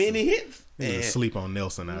that Nelson. many hits. Niggas And asleep on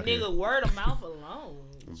Nelson out here. Nigga, word of mouth alone.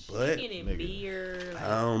 But, Chicken and nigga, beer. Like,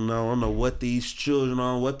 I don't know what these children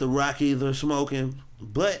on, what the Rockies are smoking.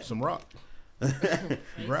 But Some rock.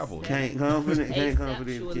 Gravel. can't confident these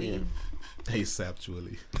asexually. kids.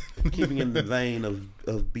 Asexually. Keeping in the vein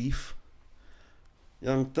of beef.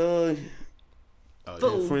 Young Thug, Oh,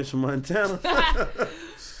 Fool. French from Montana.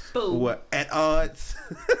 Boom. What at odds?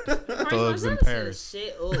 Thugs in Paris.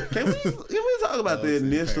 Shit up. Can we talk about the Thugs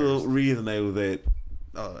in initial Paris. reason they was at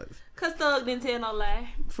odds? Cause Thug didn't tell no lie.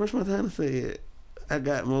 French Montana said, "I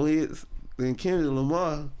got more hits than Kendrick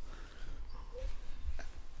Lamar."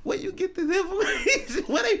 Where you get this information?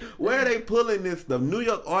 Where are they pulling this stuff? New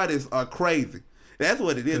York artists are crazy. That's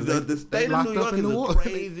what it is. 'Cause The they state of locked New up York in is New a Orleans.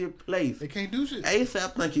 crazier place. They can't do shit.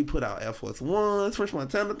 A$AP think he put out Air Force Ones. French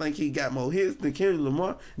Montana think he got more hits than Kendrick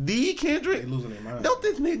Lamar. D. Kendrick, They losing their mind. don't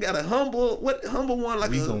this nigga got a humble one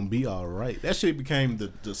like We a gonna be all right. That shit became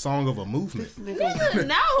the song of a movement. this nigga Nigga,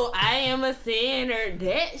 no, I am a sinner.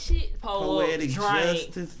 That shit poetic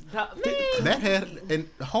drink. justice. Man, That had and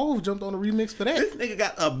Hove jumped on the remix for that. This nigga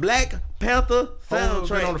got a Black Panther Hove ever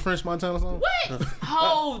been on the soundtrack. French Montana song? what?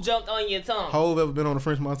 Hove jumped on your tongue. Hove ever been on the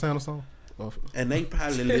French Montana song? And they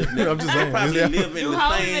probably live. I'm just saying. Probably Yeah. live in You the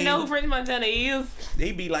don't even know who same. French Montana is.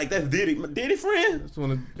 They be like, that's Diddy. Diddy friend. That's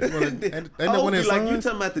one of ain't that Oh, one of his like you sons?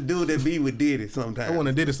 talking about the dude that be with Diddy sometimes. That one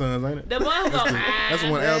of Diddy's sons, ain't it? The boy who go, That's the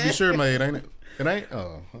one Al B. Sure made, ain't it? It ain't?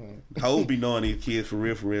 Oh. Ho be knowing these kids for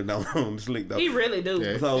real, don't slick though. He really do.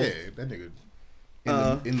 Yeah, So- yeah, that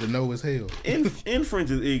nigga in the know as hell. In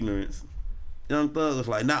French's ignorance, Young Thug was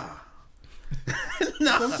like, nah.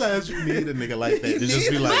 nah. Sometimes you need a nigga like that to just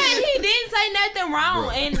be But like, he didn't say nothing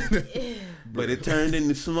wrong. And But it turned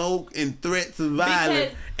into smoke and threats of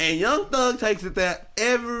violence. Because- And Young Thug takes it there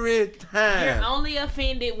every you're time. only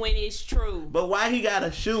offended when it's true. But why he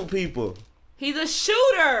gotta shoot people? He's a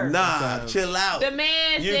shooter. Nah, Sometimes- chill out. The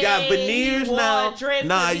man You said got veneers he wore now. a dress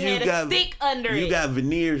Nah, 'cause he you had got a stick under You it. got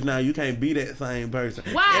veneers now. You can't be that same person.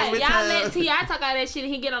 Why? Every Y'all time- let T.I. talk all that shit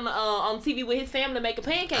and he get on TV with his family making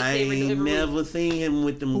pancakes I every ain't week. never seen him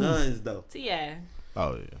with them guns though. T.I.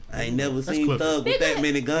 oh yeah, I ain't never seen Clifford. Thug with that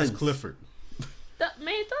many guns. Clifford.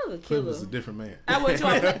 Man, Thug a Cliff killer. is a different man.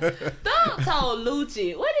 Thug told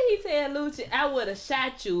Lucci, what did he tell Lucci? I would have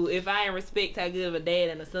shot you if I didn't respect how good of a dad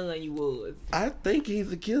and a son you was. I think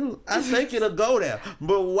he's a killer. I think it'll go there.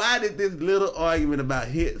 But why did this little argument about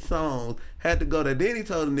hit songs have to go there? Then he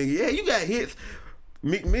told the nigga, yeah, you got hits.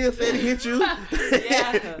 Meek Mill said he hit you.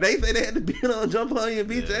 Yeah. They said they had to beat on, jump on you and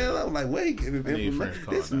beat your ass. I'm like, wait, this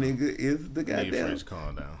calm down. nigga is the goddamn. French,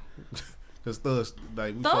 calm down. Cause Thug,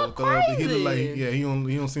 like we Thug saw Thug, he crazy. look like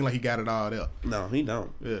he don't seem like he got it all there. No, he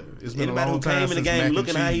don't. Yeah, it's been Anybody a who long time came in the since game Mac and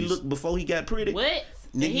looking how he Cheese. looked before he got pretty. What?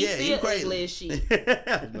 And he Yeah, he still crazy. ugly as shit.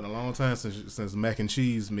 It's been a long time since Mac and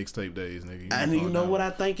Cheese mixtape days, nigga. And you know what I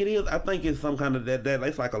think it is? I think it's some kind of that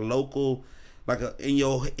it's like a local, like in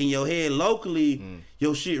your head locally,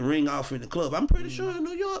 your shit ring off in the club. I'm pretty sure in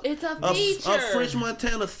New York, It's a feature. A French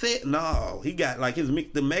Montana set. No, he got like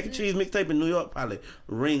the Mac and Cheese mixtape in New York probably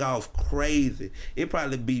ring off crazy. It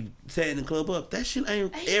probably be setting the club up. That shit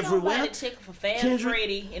ain't everywhere. Nobody checking for Fab Kendrick-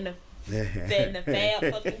 Freddy in the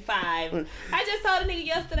Fab fucking 5. I just told a nigga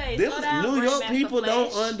yesterday. Them slow down, New York Grandmaster people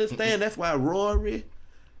don't Flash. understand. That's why Rory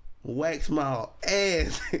waxed my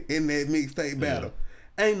ass in that mixtape battle.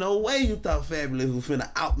 Ain't no way you thought Fabulous was finna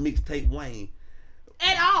out mixtape Wayne.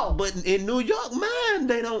 At all. But in New York, man,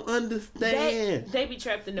 they don't understand. They be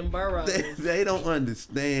trapped in them boroughs. They don't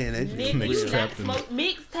understand. That shit Nigga, real. you not trapped in smoke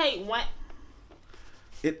mixtape one.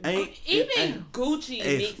 It ain't. Even it ain't. Gucci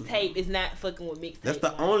It's- mixtape is not fucking with mixtape. That's the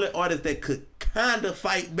Wayne. only artist that could kind of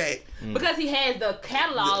fight back. Because he has the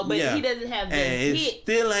catalog, but Yeah. he doesn't have the And it hit.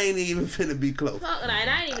 still ain't even finna be close. Fuck, and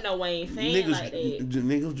I ain't even know Wayne fan like that.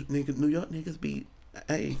 Niggas, New York niggas be.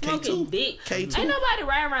 Hey, Smoking K2. dick. K2. Ain't nobody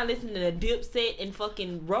riding around listening to Dipset and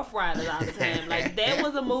fucking Rough Riders all the time. Like that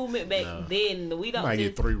was a movement back then. We You don't might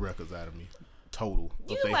just get 3 records out of me total of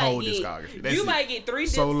you their might whole get, discography. That's you it. might get 3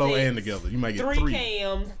 Solo Dipsets, and together. You might get 3 3.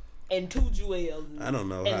 Cams and 2 Jewels. I don't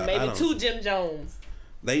know. And I maybe don't- 2 Jim Jones.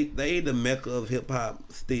 They the mecca of hip hop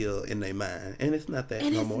still in their mind, and it's not that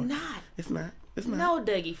And no it's more. not. It's not. It's not. No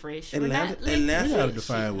Dougie Fresh. We're Atlanta- not listening Atlanta- to You gotta that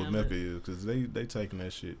define shit what no Mecca more. is, because they taking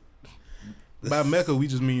that shit. By Mecca, we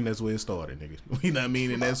just mean that's where it started, nigga. We not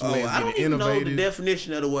meaning that's where I don't it's even getting know the innovated.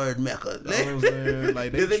 definition of the word mecca. You know what I'm saying?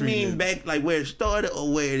 Like, they Does it treating mean back like where it started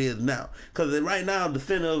or where it is now? Because right now the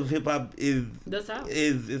center of hip hop is The South.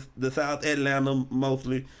 is the South, Atlanta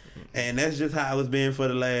mostly, and that's just how it's been for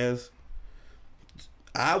the last.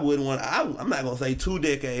 I wouldn't want. I'm not gonna say 2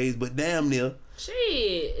 decades, but damn near.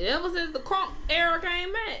 Shit, ever since the Crunk era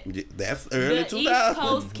came back. That's early The 2000s. East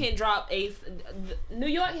Coast can drop a. New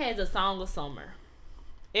York has a song of summer.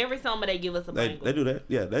 Every summer they give us a banger. They do that.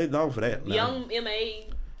 Yeah, they known for that. now. Young M.A.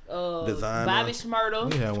 Designer. Bobby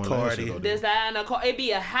Shmurda. We had one last Cardi. year, though, dude. Designer. It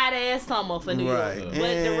be a hot ass summer for New Right. York. But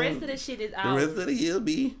the And rest of the shit is The out. rest of the year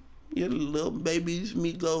be your little babies,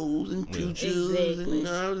 Migos, and Futures, Exactly. and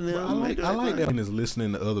all of them. I like that. Is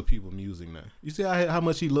listening to other people's music now. You see how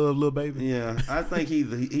much he loved Lil Baby? Yeah, I think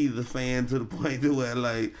he's a fan to the point to where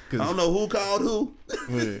like I don't know who called who.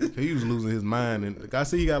 Yeah, he was losing his mind, and I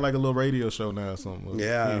see he got like a little radio show now or something.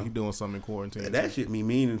 Yeah. He doing something in quarantine. That shit be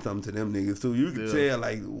meaning something to them niggas too. You can tell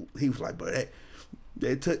like he was like, bro,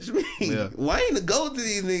 that touched me. Yeah. Wayne to go to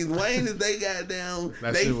these niggas. Wayne is they goddamn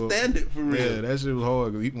That they shit was- standard for real. Yeah, that shit was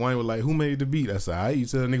hard. Wayne was like, "Who made the beat?" I said, "I you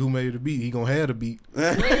tell a nigga who made the beat, he gonna have the beat."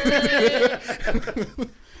 And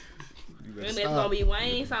that's gonna be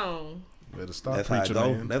Wayne's song. Better stop That's how it preaching,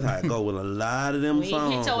 go. man. That's how it go with a lot of them When you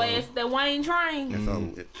songs. hit your ass that Wayne train.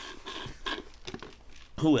 So,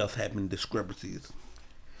 who else having discrepancies?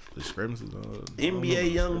 Discrepancies.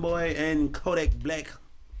 NBA YoungBoy and Kodak Black.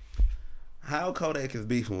 How Kodak is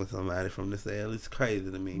beefing with somebody from the cell, it's crazy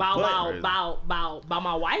to me. Bow, But- bow, bow, bow, by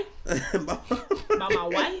my wife. By my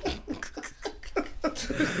wife.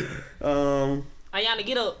 Ayana,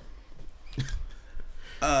 get up.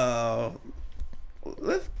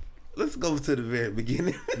 Let's go to the very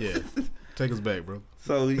beginning. Yeah, take us back, bro.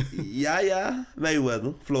 So Yaya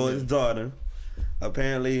Mayweather, Floyd's daughter,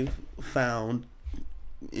 apparently found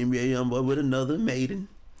NBA YoungBoy with another maiden.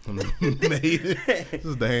 This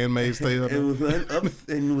is the Handmaid's Tale.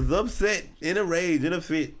 and was upset, in a rage, in a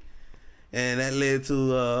fit, and that led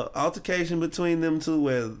to altercation between them two,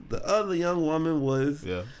 where the other young woman was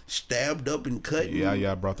stabbed up and cut.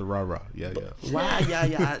 Yeah, brought the rah. Yeah.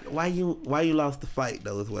 Why you lost the fight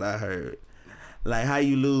though? Is what I heard. Like how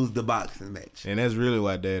you lose the boxing match. And that's really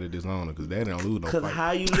why Daddy disowned her, because Daddy don't lose no Cause fight. how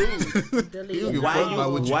you lose? give a fuck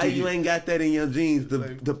about what you why did. you ain't got that in your genes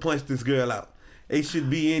to punch this girl out? It should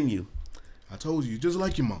be in you. I told you, just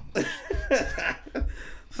like your mom.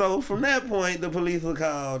 So from that point, the police were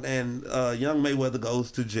called, and young Mayweather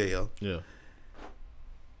goes to jail. Yeah.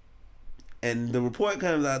 And the report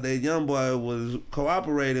comes out that YoungBoy was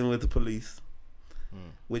cooperating with the police,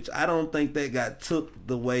 which I don't think that got took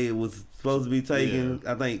the way it was supposed to be taken.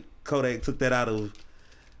 I think Kodak took that out of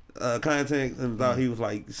context and thought he was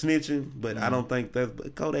like snitching, but I don't think that's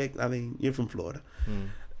Kodak. I mean, you're from Florida,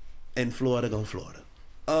 and Florida gonna Florida.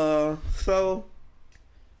 So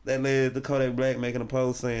that led to Kodak Black making a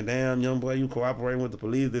post saying, "Damn, YoungBoy, you cooperating with the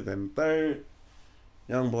police." This and third.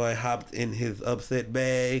 YoungBoy hopped in his upset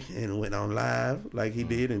bag and went on live like he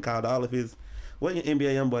did and called all of his what your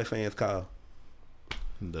NBA YoungBoy fans call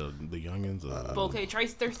the youngins. 4K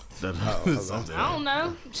Tracers. Something. I don't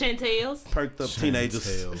know. Chantels. perked up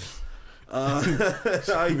teenagers.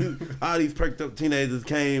 All these perked up teenagers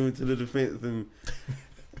came into the defense, and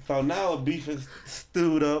so now a beef is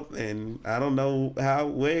stewed up, and I don't know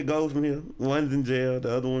where it goes from here. One's in jail,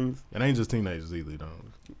 the other one's. It ain't just teenagers either, though.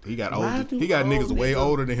 He got Why old. do He got old niggas way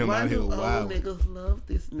older than him why out here. do Wow. old niggas love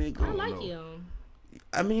this nigga. I like him.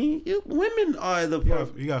 I mean, women are the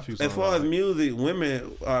He got a few songs as far I as like. music,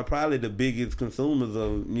 women are probably the biggest consumers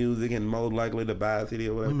of music and most likely to buy a CD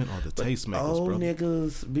or whatever. Women are the tastemakers, Old bro.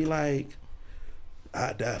 niggas be like,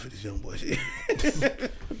 I die for this young boy shit.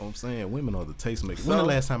 I'm saying women are the tastemakers. So- When the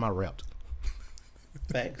last time I rapped?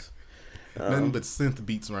 Thanks. Nothing but synth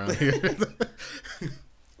beats around here.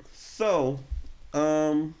 So,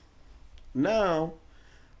 now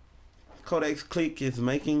Kodak's clique is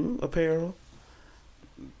making apparel,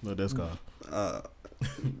 What that's called?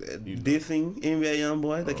 dissing NBA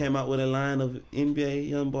YoungBoy. They came out with a line of NBA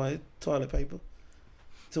YoungBoy toilet paper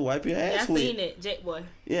to wipe your ass I with. seen it, Jack Boy.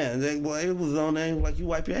 Yeah, Jack Boy, it was on there like you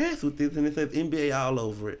wipe your ass with this, and it says NBA all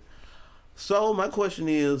over it. So my question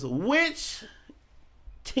is, which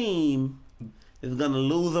team is gonna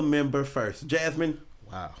lose a member first? Jasmine.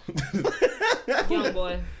 Wow. Young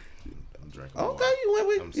boy. I'm drinking. Okay,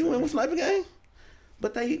 I'm you went with Sniper Gang.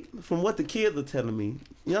 But they, from what the kids are telling me,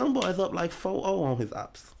 YoungBoy's up like 4-0 on his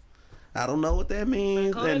ops. I don't know what that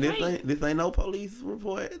means, Call and it this ain't no police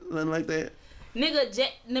report, nothing like that. Nigga,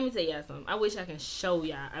 Jack, let me tell y'all something. I wish I can show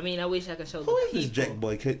y'all. I mean, I wish I could show Who the is this people. Jack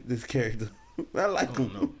Boy? This character, I like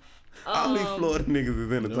him. know. All these Florida niggas is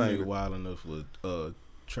Them nigga entertaining. wild enough with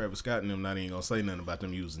Travis Scott and them not even gonna say nothing about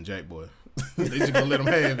them using Jack Boy. They just gonna let him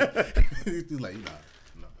have it. He's like, nah.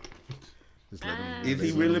 Just let him. Is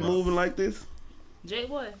he let really him moving like this? Jack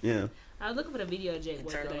Boy. Yeah. I was looking for the video of Jack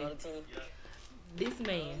Boy today. This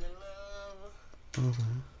man.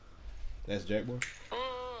 That's Jack Boy.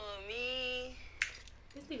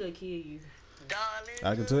 This nigga kill you.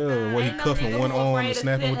 I can tell the way he Ain't no cuffing nigga one who arm afraid and to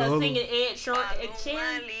snapping sit with the her other. Singing Ed Short and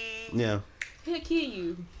Cherry. Yeah. He'll kill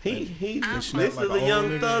you. He snap this like is an a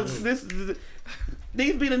young old thug. nigga.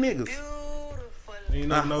 These be the niggas. You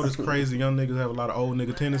never notice crazy young niggas have a lot of old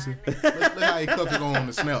nigga tendency. Look how he cuff his arm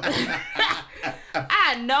and snap.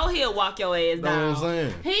 I know he'll walk your ass Know down. what I'm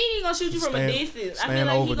saying? He ain't gonna shoot you from a distance. I feel stand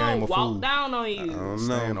like over he gonna game of walk food. down on I you. don't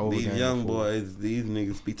Stand know. over These game young before. boys, these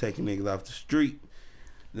niggas be taking niggas off the street.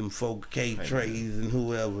 Them 4K trays and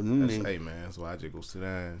whoever. Them niggas. Hey man, so I just go sit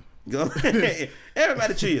down. Go.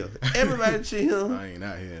 Everybody chill. Everybody chill. I ain't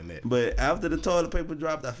out here in that. But after the toilet paper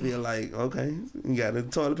dropped, I feel like, okay, you got the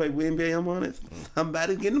toilet paper with NBA on it.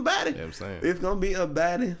 Somebody's getting a body. Yeah, I'm saying. It's gonna be a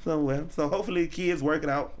body somewhere. So hopefully kids work it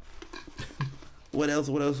out. What else?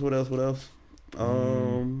 Tory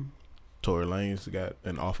Lanez got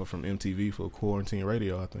an offer from MTV for quarantine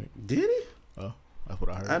radio, I think. Did he? Oh, that's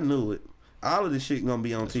what I heard. I knew it. All of this shit gonna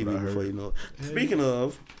be on That's what I TV heard. before you know it. Speaking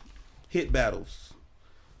of hit battles,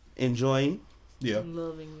 enjoying, Yeah. I'm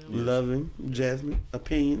loving him. loving, Jasmine,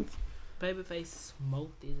 opinions. Babyface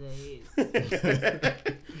smoked his ass.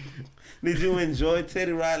 Did you enjoy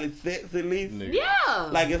Teddy Riley's sets at least? Nigga. Yeah.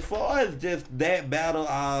 Like as far as just that battle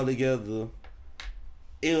all together,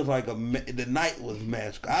 it was like the night was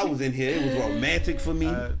magical. I was in here. It was romantic for me.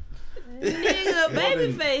 Nigga,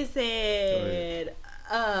 Babyface said,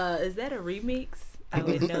 is that a remix? I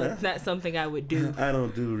would know. It's not something I would do. I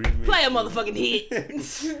don't do remix. Play a motherfucking hit.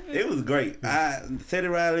 It was great. Teddy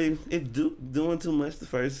Riley is doing too much the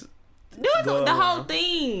first. Doing Go the whole around.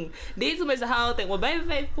 thing. Did too much the whole thing. When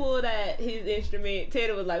Babyface pulled out his instrument,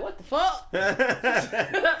 Teddy was like, what the fuck?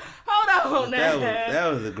 Hold on now. That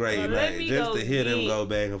was a great Well, let night. me Just go to hear them get- go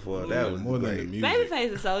back and forth. That was more than the great. music.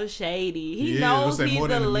 Babyface is so shady. He Yeah, knows let's say he's more a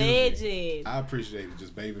than the music. legend. I appreciate it.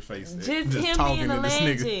 Just Babyface. Just him talking being a to this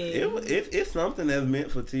nigga. legend. It's something that's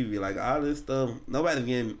meant for TV. Like all this stuff, nobody's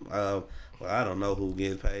getting. Well, I don't know who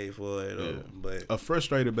gets paid for it, Yeah. but A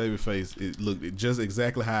frustrated Babyface, it looked just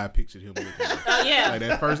exactly how I pictured him looking. Oh, yeah. Like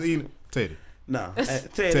that first evening, Teddy. no,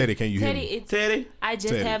 Teddy, can you hear Teddy, me? it's, Teddy, I just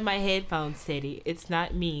Teddy. have my headphones, Teddy. It's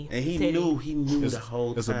not me. and he Teddy. knew It's, the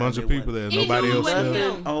whole time. it's a bunch of it people wasn't that He nobody knew else it wasn't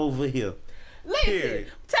does. him. over here. Listen, Period.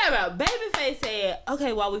 time out. Babyface said,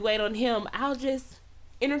 okay, while we wait on him, I'll just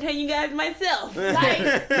entertain you guys myself. Like,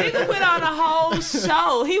 nigga put on a whole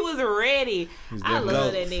show. He was ready. I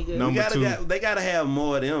love that nigga. They gotta have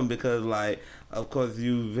more of them because, like, of course,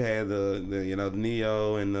 you've had the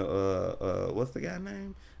Neo and the what's the guy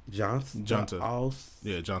name? Jonta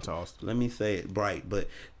Austin. Yeah, Jonta Austin. Let me say it bright, but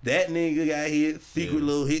that nigga got his secret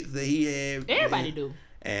little hits that he had. Everybody do.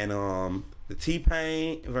 And the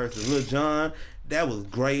T-Pain versus Lil Jon, that was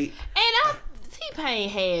great. And T-Pain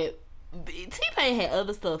had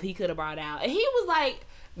other stuff he could have brought out, and he was like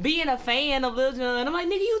being a fan of Lil Jon. I'm like,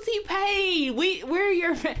 nigga, you T-Pain. We're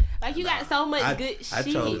your fan. Like, you got so much good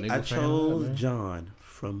shit. I chose John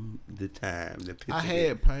from the time. I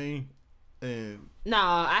had Pain and. No,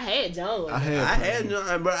 I had John. I had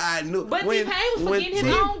John, but I knew. But T-Pain was forgetting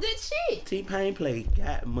his own good shit. T-Pain played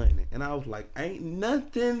Got Money, and I was like, ain't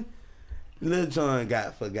nothing Lil Jon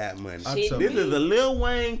got for Got Money. This is a Lil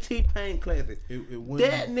Wayne T-Pain classic.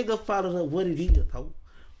 That nigga followed up what it is, ho.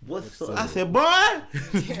 What's up? I said, boy,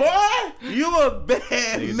 you a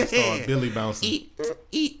bad man. Billy bouncing.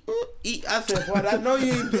 Eat. I said, boy,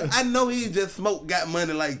 I know he just smoked Got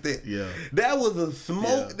Money like that. Yeah. That was a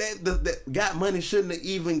smoke that Got Money shouldn't have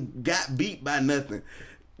even got beat by nothing.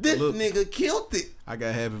 This nigga killed it. I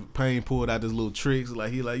got having Pain pulled out his little tricks.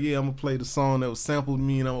 Like, he like, yeah, I'm going to play the song that was sampled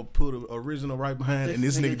me and I'm going to put an original right behind it. And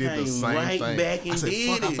this nigga did the same thing. Back and I said,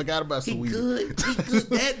 fuck, I forgot about some weed. He good.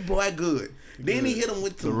 That boy good. Then he hit him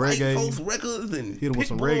with some reggae. White Folks records and hit him with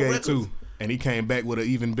some reggae records too. And he came back with an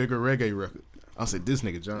even bigger reggae record. I said, this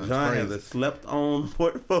nigga John has a slept on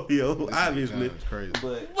portfolio, obviously. It's crazy.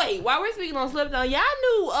 But wait, while we're speaking on slept on, y'all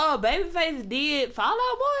knew Babyface did Fall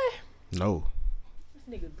Out Boy? No.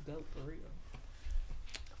 This nigga's the GOAT for real.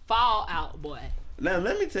 Fall Out Boy. Now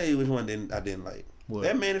let me tell you which one I didn't like. What?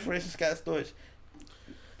 That Manufactured Scott Storch.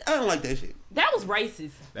 I don't like that shit. That was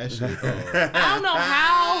racist. That shit. I don't know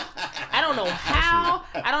how. I don't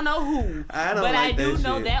know who. I do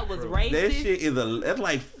know that was racist. That shit is that's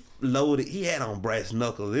like loaded. He had on brass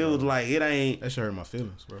knuckles. It was like it ain't. That shit hurt my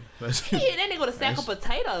feelings, bro. That nigga with a sack of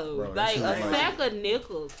potatoes, bro, like a sack of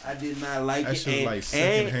nickels. I did not like that it. Shit like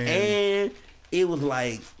secondhand. And it was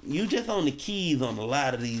like you just on the keys on a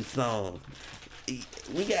lot of these songs.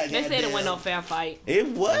 We got. They said it wasn't no fair fight. It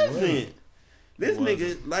wasn't. This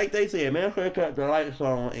nigga, like they said, man, cut the lights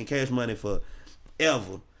on and Cash Money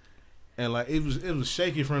forever. And like it was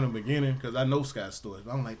shaky from the beginning because I know Scott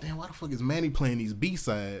Storch. I'm like, damn, why the fuck is Manny playing these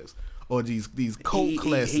B-sides or these cult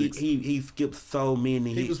classics? He skipped so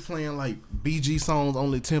many. He was playing like BG songs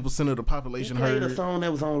only 10% of the population heard. He played a song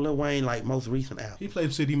that was on Lil Wayne like most recent album. He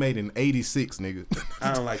played shit he made in '86, nigga.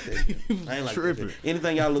 I don't like that. I ain't like tripping. That.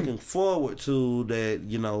 Anything y'all looking forward to that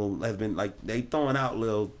has been like they throwing out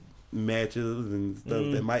little matches and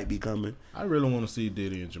stuff that might be coming. I really want to see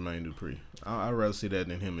Diddy and Jermaine Dupri. I'd rather see that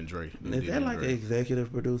than him and Dre. Is that like an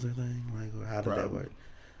executive producer thing? Like, how did that work?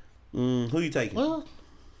 Who you taking? Well,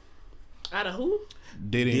 out of who?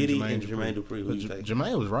 Diddy and Jermaine Dupri. Who you taking?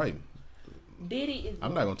 Jermaine was right. Diddy is.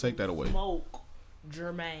 I'm not gonna take that away. Smoke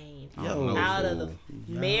Jermaine. Out of the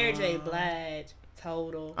Mary J. Blige,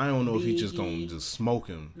 Total. I don't know if he just gonna smoke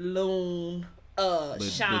him. Loon. Shine,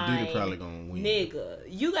 but Diddy probably gonna win. Nigga,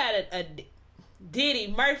 you got a Diddy,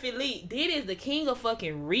 Murphy Lee. Diddy is the king of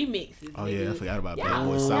fucking remixes. Oh nigga. Yeah, I forgot about Y'all Bad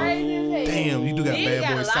Boy South. Damn, you do got Diddy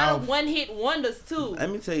Bad Boy South. got a lot of one-hit wonders too. Let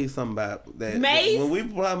me tell you something about that. Mace? When we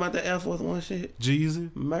brought about the Air Force One shit, Jeezy,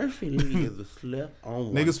 Murphy Lee is a slip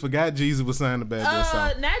on one. Niggas forgot Jeezy was signed to Bad Boy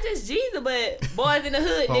South. Not just Jeezy, but Boys in the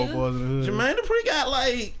Hood, nigga. Boys in the Hood. Jermaine Dupri got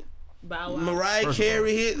like Mariah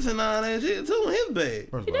Carey hits and all that shit too in his bag.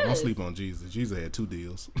 First of all, don't sleep on Jeezy. Jeezy had 2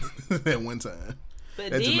 deals at one time. But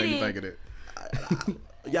that just made me think of that.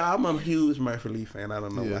 Y'all, I'm a huge Murphy Lee fan. I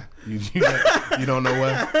don't know why. You don't know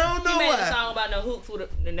why? I don't know why. He made why. a song about no hooks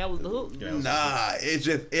and that was the hook. Nah, it's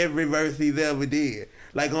just every verse he's ever did.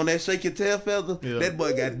 Like on that Shake Your Tail Feather, that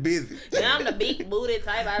boy got busy. And I'm the big booty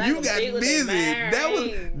type. I like you got big busy.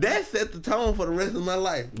 With that set the tone for the rest of my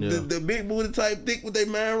life. Yeah. The big booty type, thick with their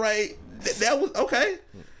mind right. That was okay.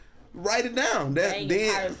 Write it down. That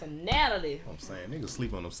then personality. I'm saying niggas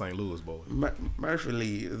sleep on them St. Louis boys. Murphy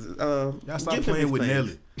Lee. Y'all stop playing with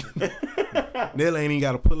Nelly. Nelly ain't even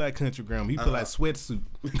got to pull out country grammar. He pull out sweatsuit.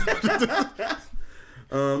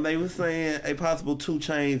 They was saying a possible 2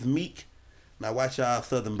 Chainz Meek. Now watch y'all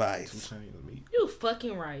Southern Bias. 2 Chainz Meek. You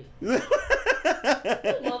fucking right.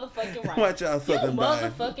 motherfucking right. Watch y'all You sucking by.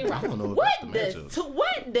 motherfucking right. I don't know if What that's does the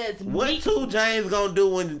what does What Meek? 2 James gonna do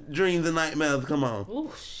when dreams and nightmares come on?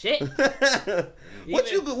 Ooh shit.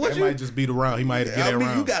 What you? That might just be the round. He might get that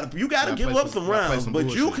round. You gotta give up some rounds, but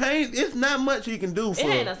you bullshit. can't. It's not much you can do for. It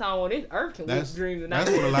ain't a song on this earth can That's whip dreams and what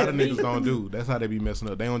a lot of nightmares. niggas don't do. That's how they be messing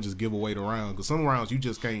up. They don't just give away the round because some rounds you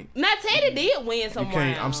just can't. Now Teddy did win some You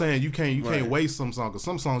can't. I'm rounds. saying you can't Right. waste some songs because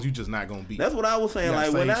some songs you just not gonna beat. That's what I was saying. You gotta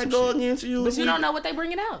Like when save I some go shit. against you, But you don't know what they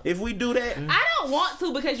bringing out. if we do that. I don't want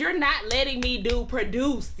to because you're not letting me do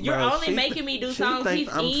produce. You're Bro, only she making me do she songs he's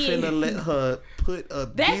thinks I'm in. finna let her put a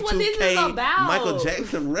That's what this is B2K about. Michael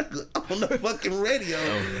Jackson record on the fucking radio.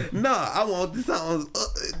 No, I want the songs.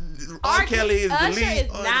 R. Kelly is the Usher lead.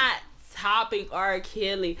 is not topping R.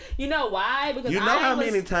 Kelly. You know why? Because You know how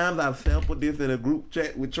many times I've sampled this in a group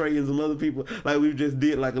chat with Trey and some other people? Like we just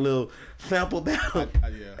did like a little sample battle, and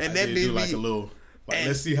that did did do like be, a little. Like, and-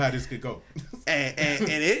 let's see how this could go. and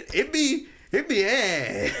it be it be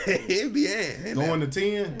Going to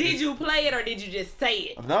 10. Did you play it or did you just say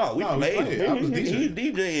it? No, we No, we played played. it. I was He's DJing.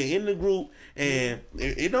 DJing in the group, and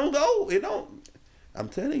it don't go. It don't. I'm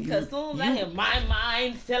telling you. Because soon as I hear my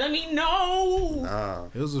mind telling me no.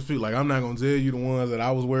 It was a few. Like I'm not gonna tell you the ones that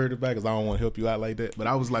I was worried about because I don't want to help you out like that. But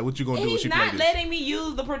I was like, what you gonna do if He's she play not this? letting me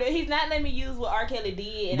use he's not letting me use what R. Kelly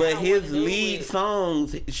did. And I But don't his wanna do lead it.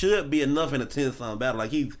 songs should be enough in a 10-song battle.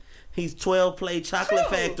 Like he's 12 play Chocolate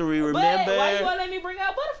True. Factory. But Remember? why you won't let me bring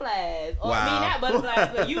out butterflies? Or I mean, Wow. not butterflies,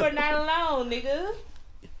 but you are not alone, nigga.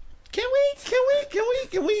 Can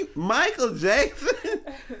we? Michael Jackson.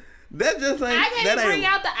 That just ain't. I can't that even bring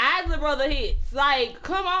ain't. out the Isley Brother hits. Like,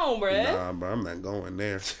 come on, bruh. Nah, bro, I'm not going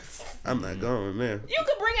there. I'm not going there. You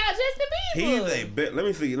could bring out Justin Bieber. He's a bit. Let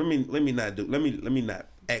me see. Let me not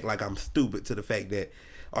act like I'm stupid to the fact that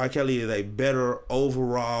R. Kelly is a better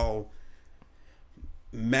overall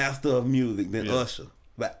master of music than Usher.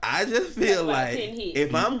 But I just feel About like 10 hits.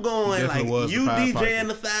 if I'm going like definitely was the you Pied DJing Piper.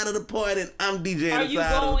 the side of the party and I'm DJing Are the you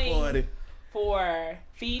side of the going party. for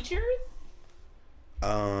features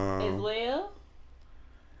as well?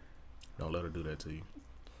 Don't let her do that to you.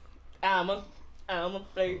 I'm a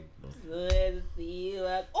flirt.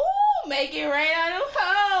 Ooh, make it rain on them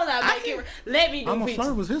hoes. Let me do I'm a features.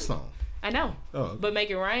 Flirt was his song. I know, Oh, okay. but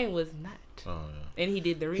Make It Rain was not. Oh yeah. And he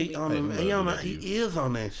did the remix. He is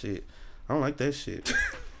on that shit. I don't like that shit.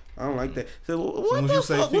 I don't like that. So Soon what as the you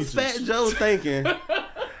say fuck was features. Fat Joe thinking?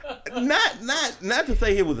 not to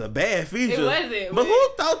say it was a bad feature. It wasn't. But who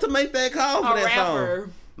thought to make that call for A that rapper.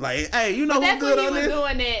 song? Like, hey, you know But who's that's good when he on was this?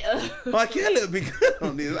 doing that. R. Kelly would be good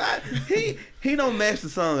on this. He don't match the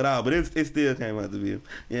song at all, but it still came out to be.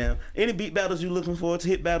 Yeah. Any beat battles you looking forward to?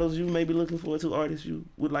 Hit battles you may be looking forward to? Artists you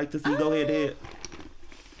would like to see go ahead.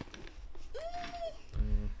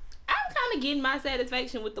 I'm kind of getting my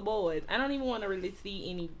satisfaction with the boys. I don't even want to really see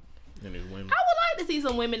any. And these women. I would like to see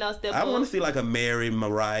some women though step I up. want to see like a Mary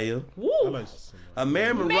Mariah. Woo. I like A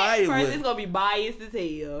Mary Man, Mariah first would. it's gonna be biased as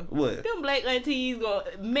hell. What? Them black aunties gonna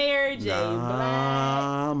Mary J. Black.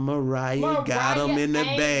 Nah, Mariah got him in the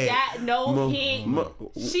ain't bag. got no hit.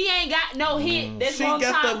 She ain't got no hit. That's She on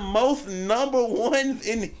got the top most number ones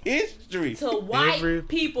in history. to white Every-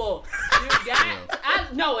 people. You got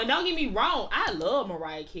no, and don't get me wrong. I love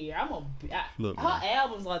Mariah Carey. Look, her man.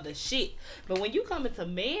 albums are the shit. But when you come into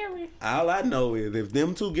Mary, All I know is if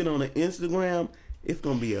them two get on the Instagram, it's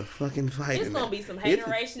gonna be a fucking fight. It's in gonna that. be some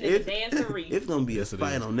hateration in the dancery. It's gonna be Yes, a it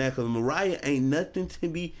fight is. on that because Mariah ain't nothing to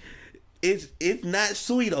be. It's not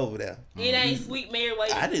sweet over there. it ain't Sweet Mary Way.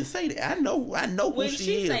 I didn't say that. I know who When she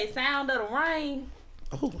she is. say "Sound of the Rain"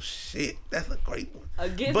 Oh shit, that's a great one.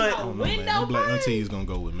 against But- my I don't No, man, window, them black pane. aunties gonna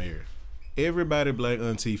go with Mary. Everybody black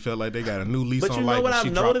auntie felt like they got a new lease But on you life. know what when I've she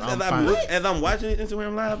noticed dropped, as I'm watching these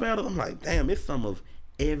Instagram live battles, I'm like, damn, it's some of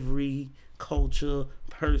every culture,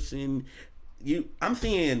 person. I'm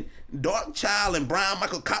seeing Dark Child and Brian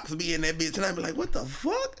Michael Cox be in that bitch, and I be like, what the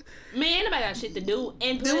fuck? Man, nobody got shit to do.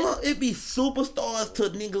 And Them, plus, it be superstars to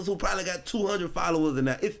niggas who probably got 200 followers in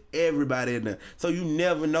there. It's everybody in there, so you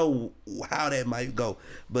never know how that might go.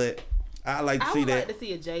 But I like to I see would that. like to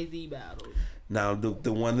see a Jay-Z battle. Now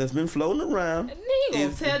the one that's been floating around. Nigga gonna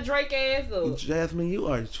is- tear Drake ass up. Jasmine, you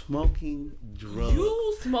are smoking drugs.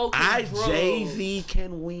 You smoking drugs. Jay-Z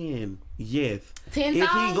can win. Yes. 10 if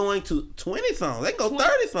songs? he going to 20 songs, they go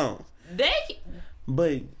 30 songs. They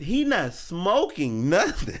But he not smoking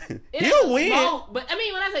nothing. it He'll ain't win. Smoke, but I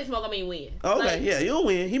mean, when I say smoke, I mean win. Okay, Like, yeah, he'll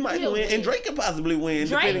win. He might he'll win. win. And Drake could possibly win.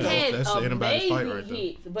 Drake depending on- has That's anybody's fight amazing right there.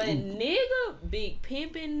 hits, but nigga, big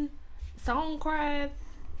pimping, song cry,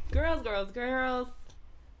 girls.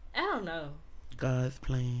 I don't know. God's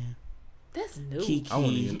plan. That's new. Kiki. I don't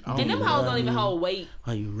even. And them hoes don't even hold weight.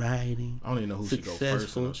 Are you riding? I don't even know who should go first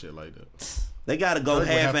Successful. and shit like that. They gotta go Drake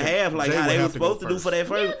would half have and to- half, like Jay how would they were have to go supposed to do for that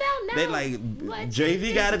first. You don't know They like what Jay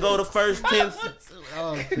Z gotta go the first 10.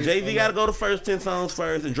 Jay Z gotta go the first 10 songs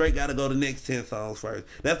first, and Drake gotta go the next 10 songs first.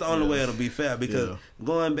 That's the only way it'll be fair because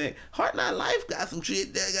going back, Heart Not Life got some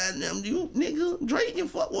shit that goddamn you nigga Drake can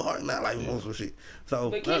fuck with Heart Not Life on some shit.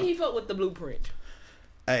 So, But can he fuck with the Blueprint?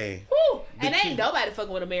 hey, Woo! And ain't nobody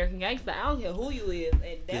fucking with American Gangster. I don't care who you is,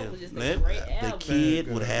 and that was just a great the album. kid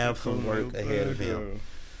would have some work ahead of him,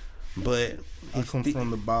 but I come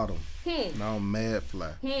from the bottom. Hmm. Now I'm mad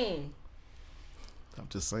fly. I'm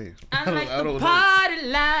just saying. I like I the don't know. party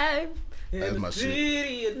life. That's in my the shit.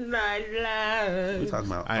 city of nightlife. we talking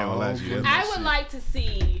about I ain't gonna lie to you. That's I my would shit. like to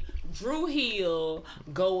see Drew Hill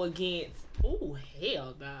go against. Ooh,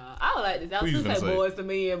 hell no! I would like this. I Who was you gonna say finna say? Boys to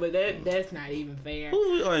Men, but that's not even fair. Who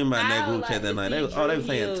was we talking about in that I group would chat like that to night? see They were Drew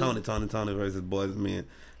saying Hill. Tony versus Boys Men.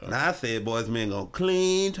 And I said Boys Men gonna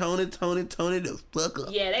clean Tony the fuck up.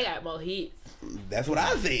 Yeah, they got more hits. That's what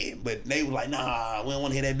I said. But they were like, nah, we don't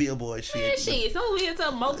want to hear that Billboard shit. Man, shit, so we into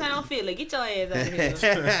Motown Philly. Get your ass out of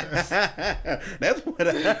here. That's what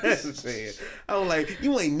I said. I was like,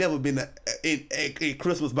 you ain't never been in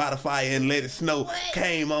Christmas by the fire and Let It Snow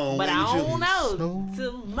came on. But with I you. don't know.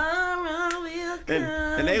 Tomorrow will come.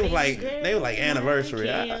 And they was like, anniversary.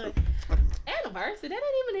 Anniversary? That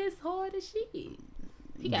ain't even his hard as shit.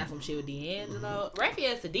 He got some shit with D'Angelo.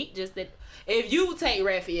 Raphael Sadiq just said, if you take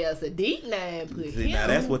Raphael Sadiq now and put See, him. now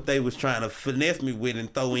that's what they was trying to finesse me with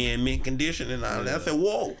and throw in mint condition and all that. I said,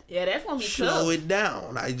 whoa. Yeah, that's gonna be Slow tough. it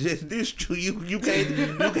down. I just this you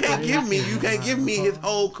can't give me his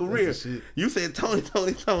whole career. That's the shit. You said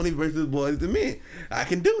Tony versus Boys to Men. I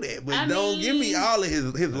can do that, but don't give me all of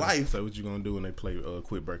his life. So what you gonna do when they play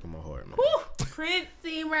Quit Breaking My Heart, man? Whew.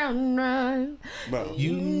 Princey round run. Bro,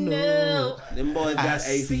 You know. them boys got a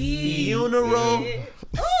see funeral it.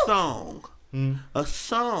 song. A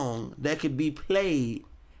song that could be played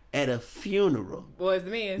at a funeral. Boys to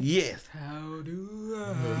Men. Yes. How do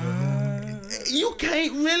I? You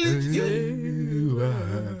can't really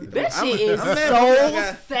That shit is I'm mad so I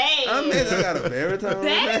got- sad. I mean, I got a baritone.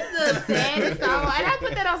 That is the saddest song. And I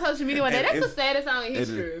put that on social media one day. That's the saddest song in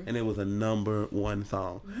history. And it was a #1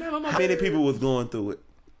 song. Never How many people was going through it?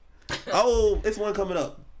 Oh, it's one coming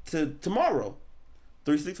up tomorrow.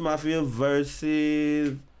 3 6 Mafia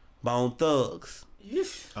versus Bone Thugs.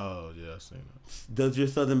 Oh yeah, I seen that. Does your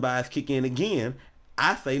Southern bias kick in again?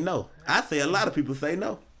 I say no. I say a lot of people say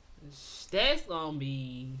no. That's gonna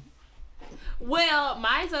be. Well,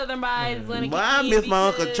 my Southern bias is gonna kick Well, I in miss my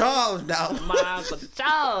Uncle because Charles now. My Uncle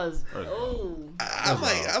Charles. Oh. I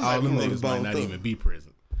might All them go to niggas might Bone not Thugs. even be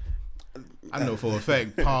present. I know for a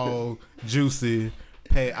fact Paul, Juicy,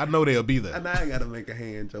 Pat, I know they'll be there. And I gotta make a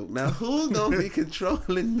hand joke. Now, who's gonna be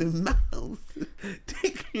controlling the mouse?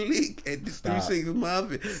 Take a lick at the 3 6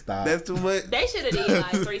 Mafia. Stop. That's too much. They should have did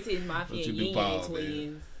like 3 6 Mafia What and you do, Yin Paul, Yang man?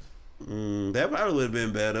 Twins. That probably would have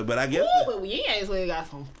been better, but I guess. Ooh, but Yin Yang Twins got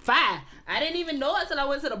some fire. I didn't even know it till I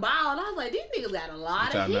went to the bar and I was like, these niggas got a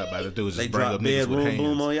lot What of y'all not about to hits. do is They just bring dropped up niggas with bedroom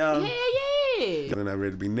boom hands. on y'all. Yeah, yeah. They're not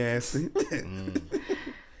ready to be nasty.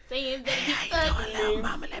 Saying that he ugly.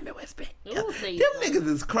 Mama, let me whisper. Ooh, say Them something. niggas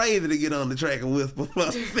is crazy to get on the track and whisper for,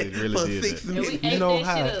 really for did 6 that. And we minutes. ate You know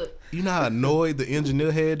that shit how up. you know how annoyed the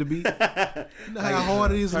engineer had to be. You know how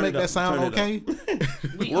hard it is to Turn make it up, that sound turn it okay.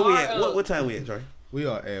 We What we are at? up. What time we at, Trey? We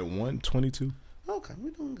are at 1:22. Okay, we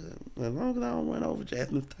doing good. As long as I don't run over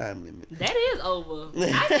Jasmine's time limit. That is over.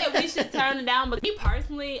 I said we should turn it down, but me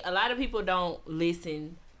personally, a lot of people don't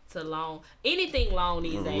listen to anything long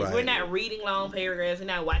these days. Right. We're not reading long paragraphs. We're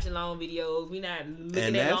not watching long videos. We're not looking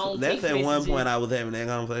And at long that's text at one messages. point I was having that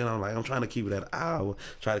conversation. I'm like, I'm trying to keep it at an hour.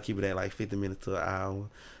 Try to keep it at like 50 minutes to an hour.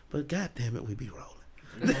 But god damn it, we be rolling.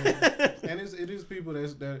 And it is people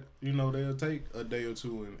that you know they'll take a day or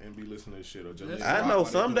two and be listening to shit or just. I know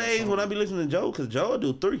some days when I be listening to Joe, because Joe will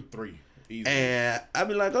do 3. 3 easy. And I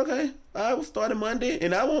be like, okay, I will start Monday,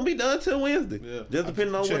 and I won't be done till Wednesday. Yeah. Just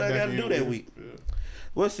depending on Check what I back got to in do that with- week. Yeah.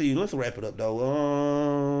 Let's see. Let's wrap it up though.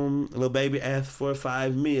 Lil Baby asked for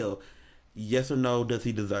 $5 million. Yes or no? Does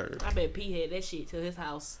he deserve? I bet P had that shit to his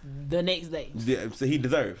house the next day. Yeah, so he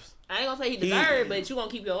deserves. I ain't gonna say he deserved, but you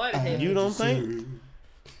gonna keep your wife happy. You don't think?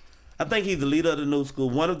 I think he's the leader of the new school.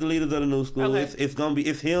 One of the leaders of the new school. Okay.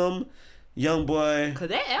 It's him, Young Boy, Cause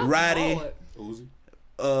that album Roddy. hard. Uzi.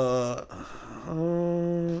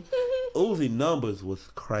 Uzi numbers was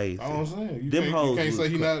crazy. I don't saying you Them can't, hoes you can't was say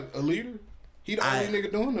he cra- not a leader. He the only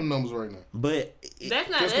nigga doing them numbers right now. But That's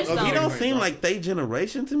not Just us 'cause other though. he don't niggas seem ain't like they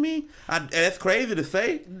generation to me. That's crazy to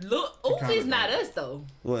say. Look, Uzi's kinda not don't. us though.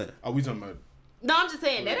 What? Are we talking about? No, I'm just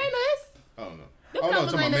saying that ain't us. Oh no. Them Oh no,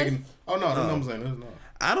 numbers talking ain't about us. Megan. Oh no, the numbers ain't us. No.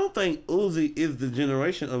 I don't think Uzi is the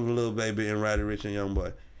generation of Lil Baby and Roddy Ricch and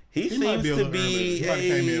Youngboy. He He might seems be a to little be early. He might have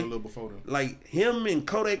came in a little before them. like him and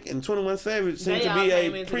Kodak and 21 Savage seem They to all be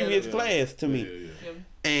came a in previous together. class to me. Yeah.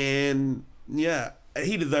 And yeah,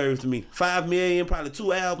 he deserves to me 5 million, probably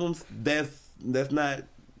 2 albums. That's not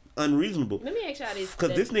unreasonable. Let me ask y'all this.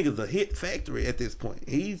 Because this nigga's a hit factory at this point.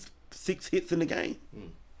 He's 6 hits in the game.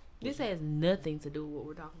 This has nothing to do with what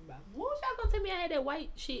we're talking about. What was y'all gonna tell me I had that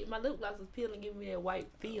white shit? My lip gloss was peeling, giving me that white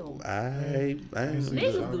film.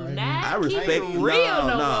 Niggas do not I keep respect it real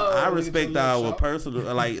no more. I respect our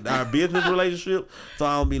personal, like our business relationship. So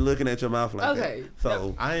I don't be looking at your mouth like Okay. that.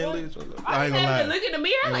 So I ain't lit. I ain't was gonna lie. having to look in the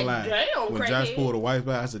mirror. I'm I ain't like, gonna lie. damn, When crackhead. Josh pulled a wife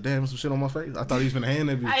back, I said, "Damn, some shit on my face." I thought he was gonna hand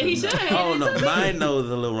that bitch. He to me. should have. oh no, mine nose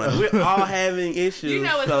a little run. We're all having issues. You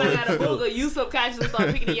know when so somebody got a booger, you subconsciously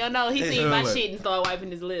start picking in your nose. He seen my like- shit and started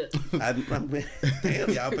wiping his lips. Damn,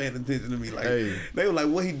 y'all paying attention to me. Like Hey. they were like,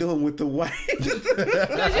 "What he doing with the white?" Because you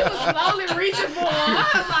was slowly reaching for him. I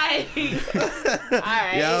was like, all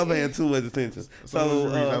right. Y'all paying too much attention. So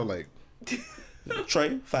I was like,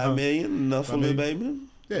 Trey, 5 million, enough for 5 Lil million? Baby.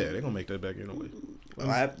 "Yeah, they gonna make that back anyway."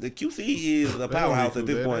 The QC is a powerhouse at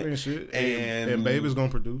this point. And Baby's gonna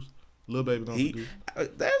produce. Lil Baby gonna He, produce.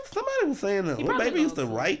 somebody was saying that Lil probably Baby used to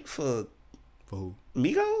gonna too. write for For who?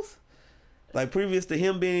 Migos, like previous to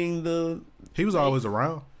him being the. He was always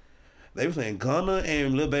around. They were saying Gunna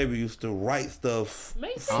and Lil Baby used to write stuff.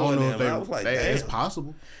 Makes I for don't know them. if they. I was like, It's damn.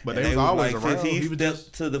 possible, but And they was was always like, around. Since he He was stepped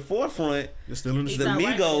just to the forefront, still in the He's the street.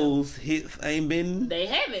 not Migos hits ain't been They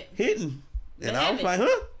haven't. hitting. And They I was haven't. like,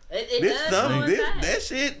 huh? It This does something, coincide. that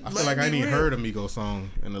shit. I feel might like I be ain't even real. heard a Migos song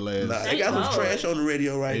in the last. Nah, they got Thank some God. trash on the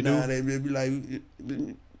radio right They now. do? They be like,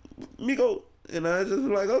 Migo. And I just was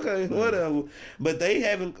like, okay, whatever. But they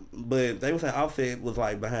haven't, but they was saying Offset was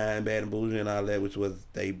like behind Bad and Bougie and all that, which was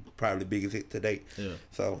they probably biggest hit to date. Yeah.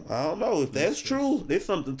 So I don't know if that's true. There's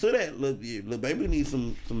something to that. Look, Baby needs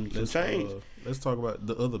some change. Let's talk about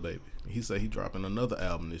the other Baby. He said he dropping another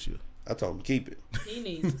album this year. I told him keep it, He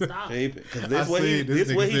needs to stop. keep it, because I this what he said, this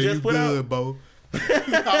this what nigga he said, just "You put good, out. Bo."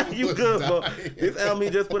 You good, bro? This album he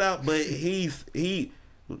just put out, but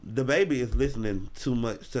the Baby is listening too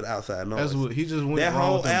much to the outside noise. That's what he just went That wrong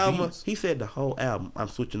whole with them album, beats. he said the whole album, I'm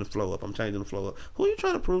switching the flow up, I'm changing the flow up. Who are you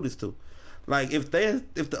trying to prove this to? Like, if the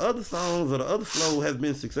other songs or the other flow has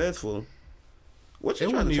been successful, what you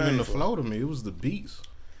It trying wasn't to even change the for? flow to me. It was the beats.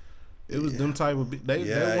 It was them type of beats. They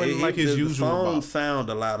Yeah, wasn't like his the usual songs bop. sound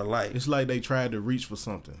a lot alike. It's like they tried to reach for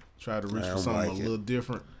something. Tried to reach I for don't something like a it. little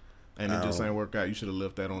different. And it just don't- ain't work out. You should have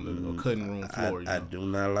left that on the cutting room floor. I do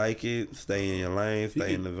not like it. Stay in your lane.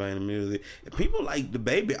 Stay in the vein of music. People like the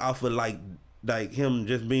Baby off of like him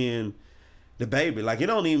just being the Baby. Like it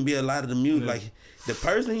don't even be a lot of the music. Yeah. Like the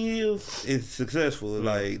person he is successful.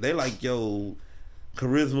 Like they like your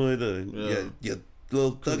charisma, your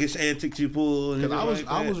little thuggish antics you pull. And Because shit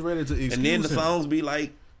I like was that. ready to excuse And then the him. songs be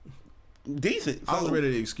like decent. I was So-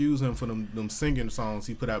 ready to excuse him for them singing songs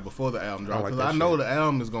he put out before the album dropped. like Because that I know shit. the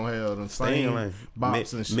album is gonna have the Stay in your same lane.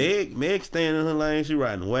 bops and shit. Meg staying in her lane. She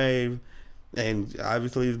riding wave. And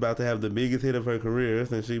obviously he's about to have the biggest hit of her career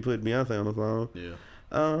since she put Beyonce on the song.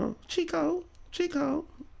 Yeah. Chico.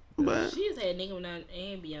 But She just had Nicki Minaj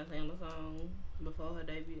and Beyonce on the song before her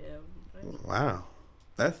debut album. wow.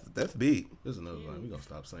 That's big. This is another thing. We gonna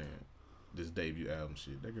stop saying this debut album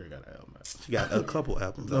shit. That girl got an album out. She got a couple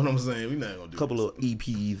albums That's what out. I'm saying. We not gonna do A couple this. of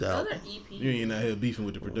EPs out. Other EP. You ain't out here beefing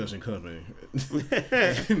with the production company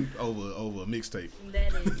over a mixtape.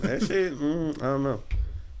 That is That shit, I don't know.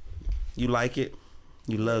 You like it?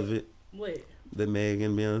 You love it? what? The Meg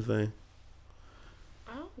and Beyonce?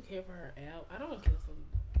 I don't care for her album. I don't care for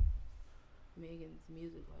Megan's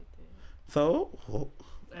music like that. So,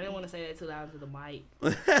 I didn't want to say that too loud to the mic.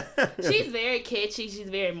 She's very catchy. She's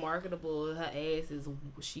very marketable. Her ass is,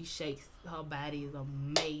 she shakes, her body is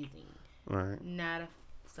amazing. right. Not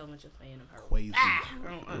so much a fan of her. Crazy.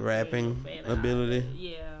 I'm Rapping a fan of ability? her.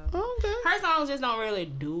 Yeah. Okay. Her songs just don't really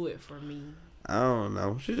do it for me. I don't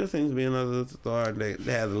know. She just seems to be another star that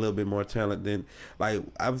has a little bit more talent than, like,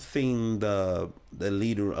 I've seen the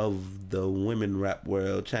leader of the women rap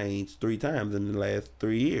world change 3 times in the last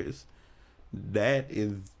 3 years. That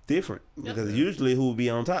is different because usually who will be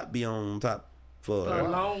on top for For a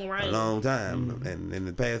long run. a long time. And in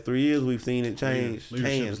the past 3 years, we've seen it change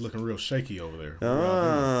Leadership hands. is looking real shaky over there.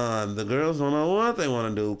 The girls don't know what they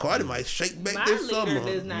want to do. Cardi might shake back My this leader summer.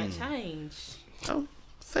 does not change. Oh,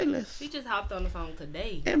 say less. She just hopped on the song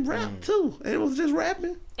today. And rap too. And it was just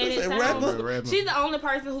rapping. And They it said sounds, rapper. Rapping. she's the only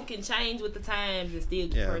person who can change with the times and still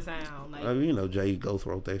keep Yeah. her sound. Like, You know, Jay Ghost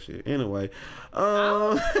wrote that shit. Anyway,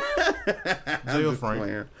 Jail just Frank.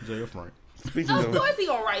 playing. Jail Frank. Speaking Of of course he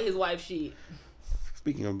gonna write his wife shit.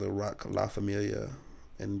 speaking of the Rock La Familia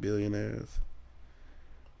and billionaires,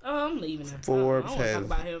 I'm leaving him. Forbes I don't want to has talk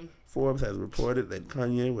about him. Forbes has reported that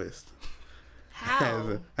Kanye West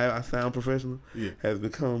How? I sound professional. Yeah. Has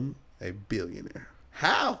become a billionaire.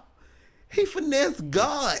 How? He finessed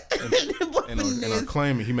God. And are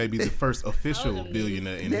claiming he may be the first official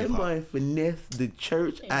billionaire in That hip hop. boy finessed the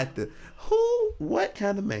church at the who? What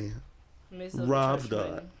kind of man Miss of the robs church God?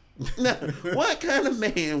 lady. No, what kind of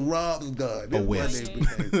man robs God? This West. boy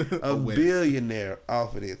became a West. billionaire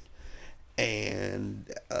off of this, and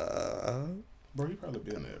Bro, he probably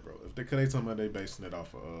been there, bro. If they talking about they basing it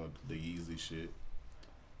off of the Yeezy shit.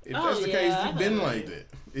 If Oh, that's the yeah, case, I he been know like that.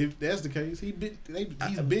 If that's the case, he's been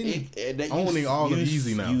that owning all of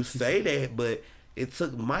Yeezy now. You say that, but it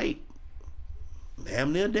took Mike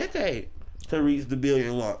damn near a decade to reach the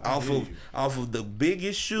billion mark off of the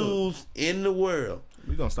biggest shoes in the world.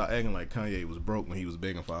 We gonna start acting like Kanye was broke when he was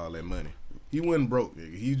begging for all that money. He wasn't broke.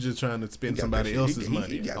 Nigga. He just trying to spend somebody else's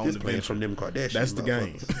money He got on this the plan venture. from them Kardashians. That's the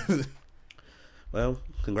game. Well,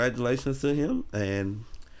 congratulations to him, and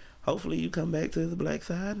hopefully you come back to the black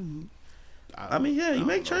side. And I mean, yeah, you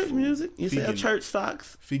make church music. You sell church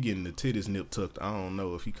socks. If he getting the titties nip tucked, I don't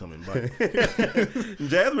know if he coming back.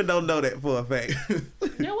 Jasmine don't know that for a fact.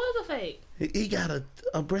 There was a fake. He got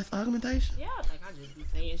a breast augmentation. Yeah, I think I just be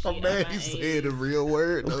saying shit. Oh man, he said the real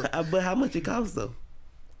word. Though. But how much it costs though?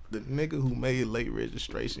 The nigga who made late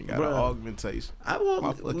registration got Bruh. an augmentation. I want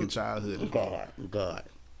My fucking childhood. God,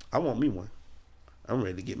 I want me one. I'm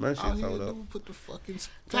ready to get my shit All he sold do up. put the fucking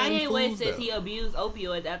Kanye West foods says down. he abused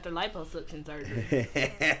opioids after liposuction surgery.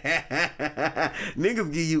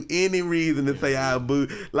 Niggas give you any reason to say I boo.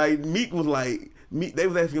 Like Meek was like. They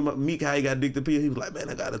was asking about Meek how he got addicted to pills. He was like, man,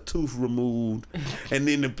 I got a tooth removed. And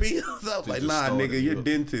then the pills, I was like, just nah, started, nigga, you're yeah.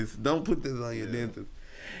 dentist. Don't put this on your dentist.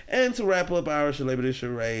 And to wrap up our celebrity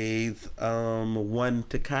charades, one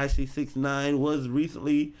Tekashi 6ix9ine was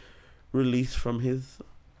recently released from his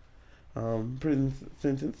prison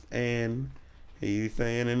sentence. And he's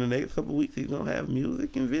saying in the next couple weeks he's going to have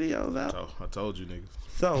music and videos out. Oh, I told you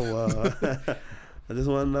niggas. So, I just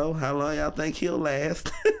want to know how long y'all think he'll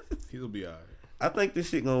last. He'll be alright. I think this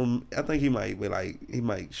shit I think he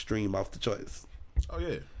might stream off the choice. Oh yeah,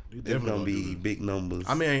 he It's definitely gonna be do that. big numbers.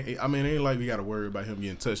 I mean, it ain't like we got to worry about him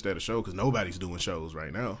getting touched at a show because nobody's doing shows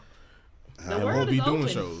right now. The He world won't is be open. doing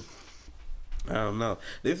shows. I don't know.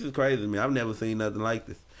 This is crazy to me. I've never seen nothing like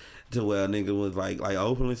this. To where a nigga was like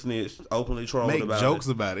openly snitched, openly trolled Make about jokes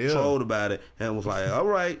it, about it. Yeah. trolled about it, and was like, "All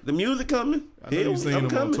right, the music coming. I know you seen I'm him on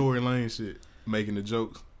coming." Tory Lane shit, making the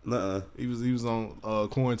jokes. Nuh-uh. He was on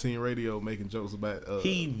quarantine radio making jokes about.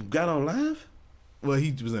 He got on live. Well,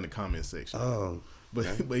 he was in the comment section. Oh, But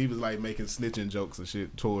he was like making snitching jokes and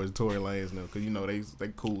shit towards Tory Lanez now, cause you know they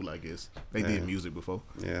cool, I guess. They did music before.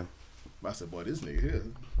 yeah. I said, boy, this nigga here.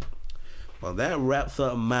 Well, that wraps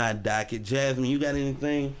up my docket. Jasmine, you got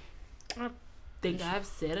anything? I think I've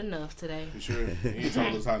said enough today. You sure? He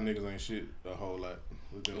told us how niggas ain't shit a whole lot.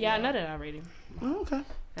 Yeah, I know that already. Oh, okay.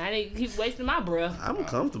 I didn't keep wasting my breath. I'm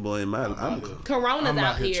comfortable in my. Corona's I'm out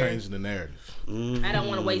out here here. changing the narrative. I don't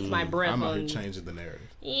want to waste my breath I'm out on. here changing the narrative.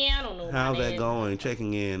 Yeah, I don't know. How's my that name. going?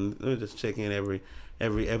 Checking in. Let me just check in every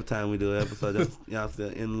time we do an episode. Just, y'all still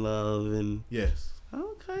in love and Yes.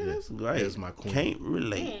 okay, Yes. that's great. Yes, my queen. Can't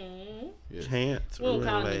relate. Yes. Can't We don't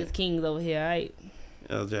call relate. niggas kings over here, alright?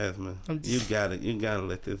 Oh, Jasmine, I'm you just- gotta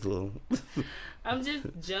let this little I'm just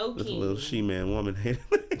joking. she-man woman hit.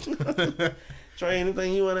 Trey,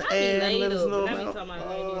 anything you wanna I be add? laid Let us up, know but I be about? talking about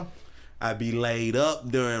lady. I be laid up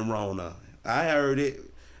during Rona. I heard it.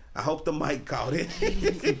 I hope the mic caught it. Hey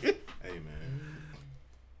man,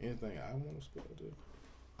 anything I want to spell to?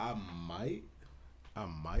 I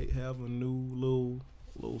might have a new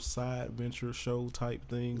little side venture show type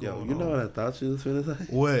thing. Yo, going you know on. what I thought you was finna say?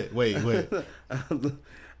 What? Wait.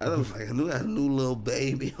 I was like, I knew I had a new little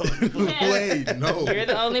baby. Wait, no. You're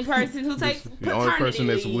the only person who takes The only person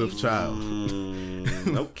that's with child.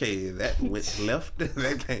 Okay, that went left.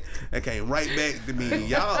 that came right back to me.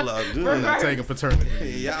 Y'all are good. I'm not taking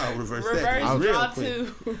paternity. Y'all reverse reverse that real draw quick.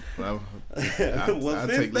 two. Well, Well,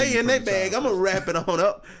 since take they leave in from that the bag, I'm child. gonna wrap it on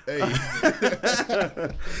up. Hey.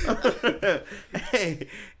 Hey,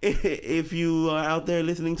 if you are out there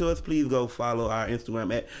listening to us, please go follow our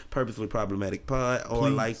Instagram at Purposely Problematic Pod or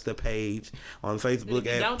Please. like the page on Facebook If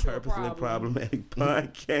you at don't, you're a Purposely problem. Problematic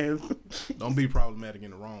Podcast. Don't be problematic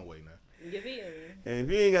in the wrong way now. You feel me? And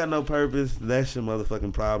if you ain't got no purpose, that's your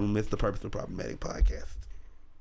motherfucking problem. It's the Purposely Problematic Podcast.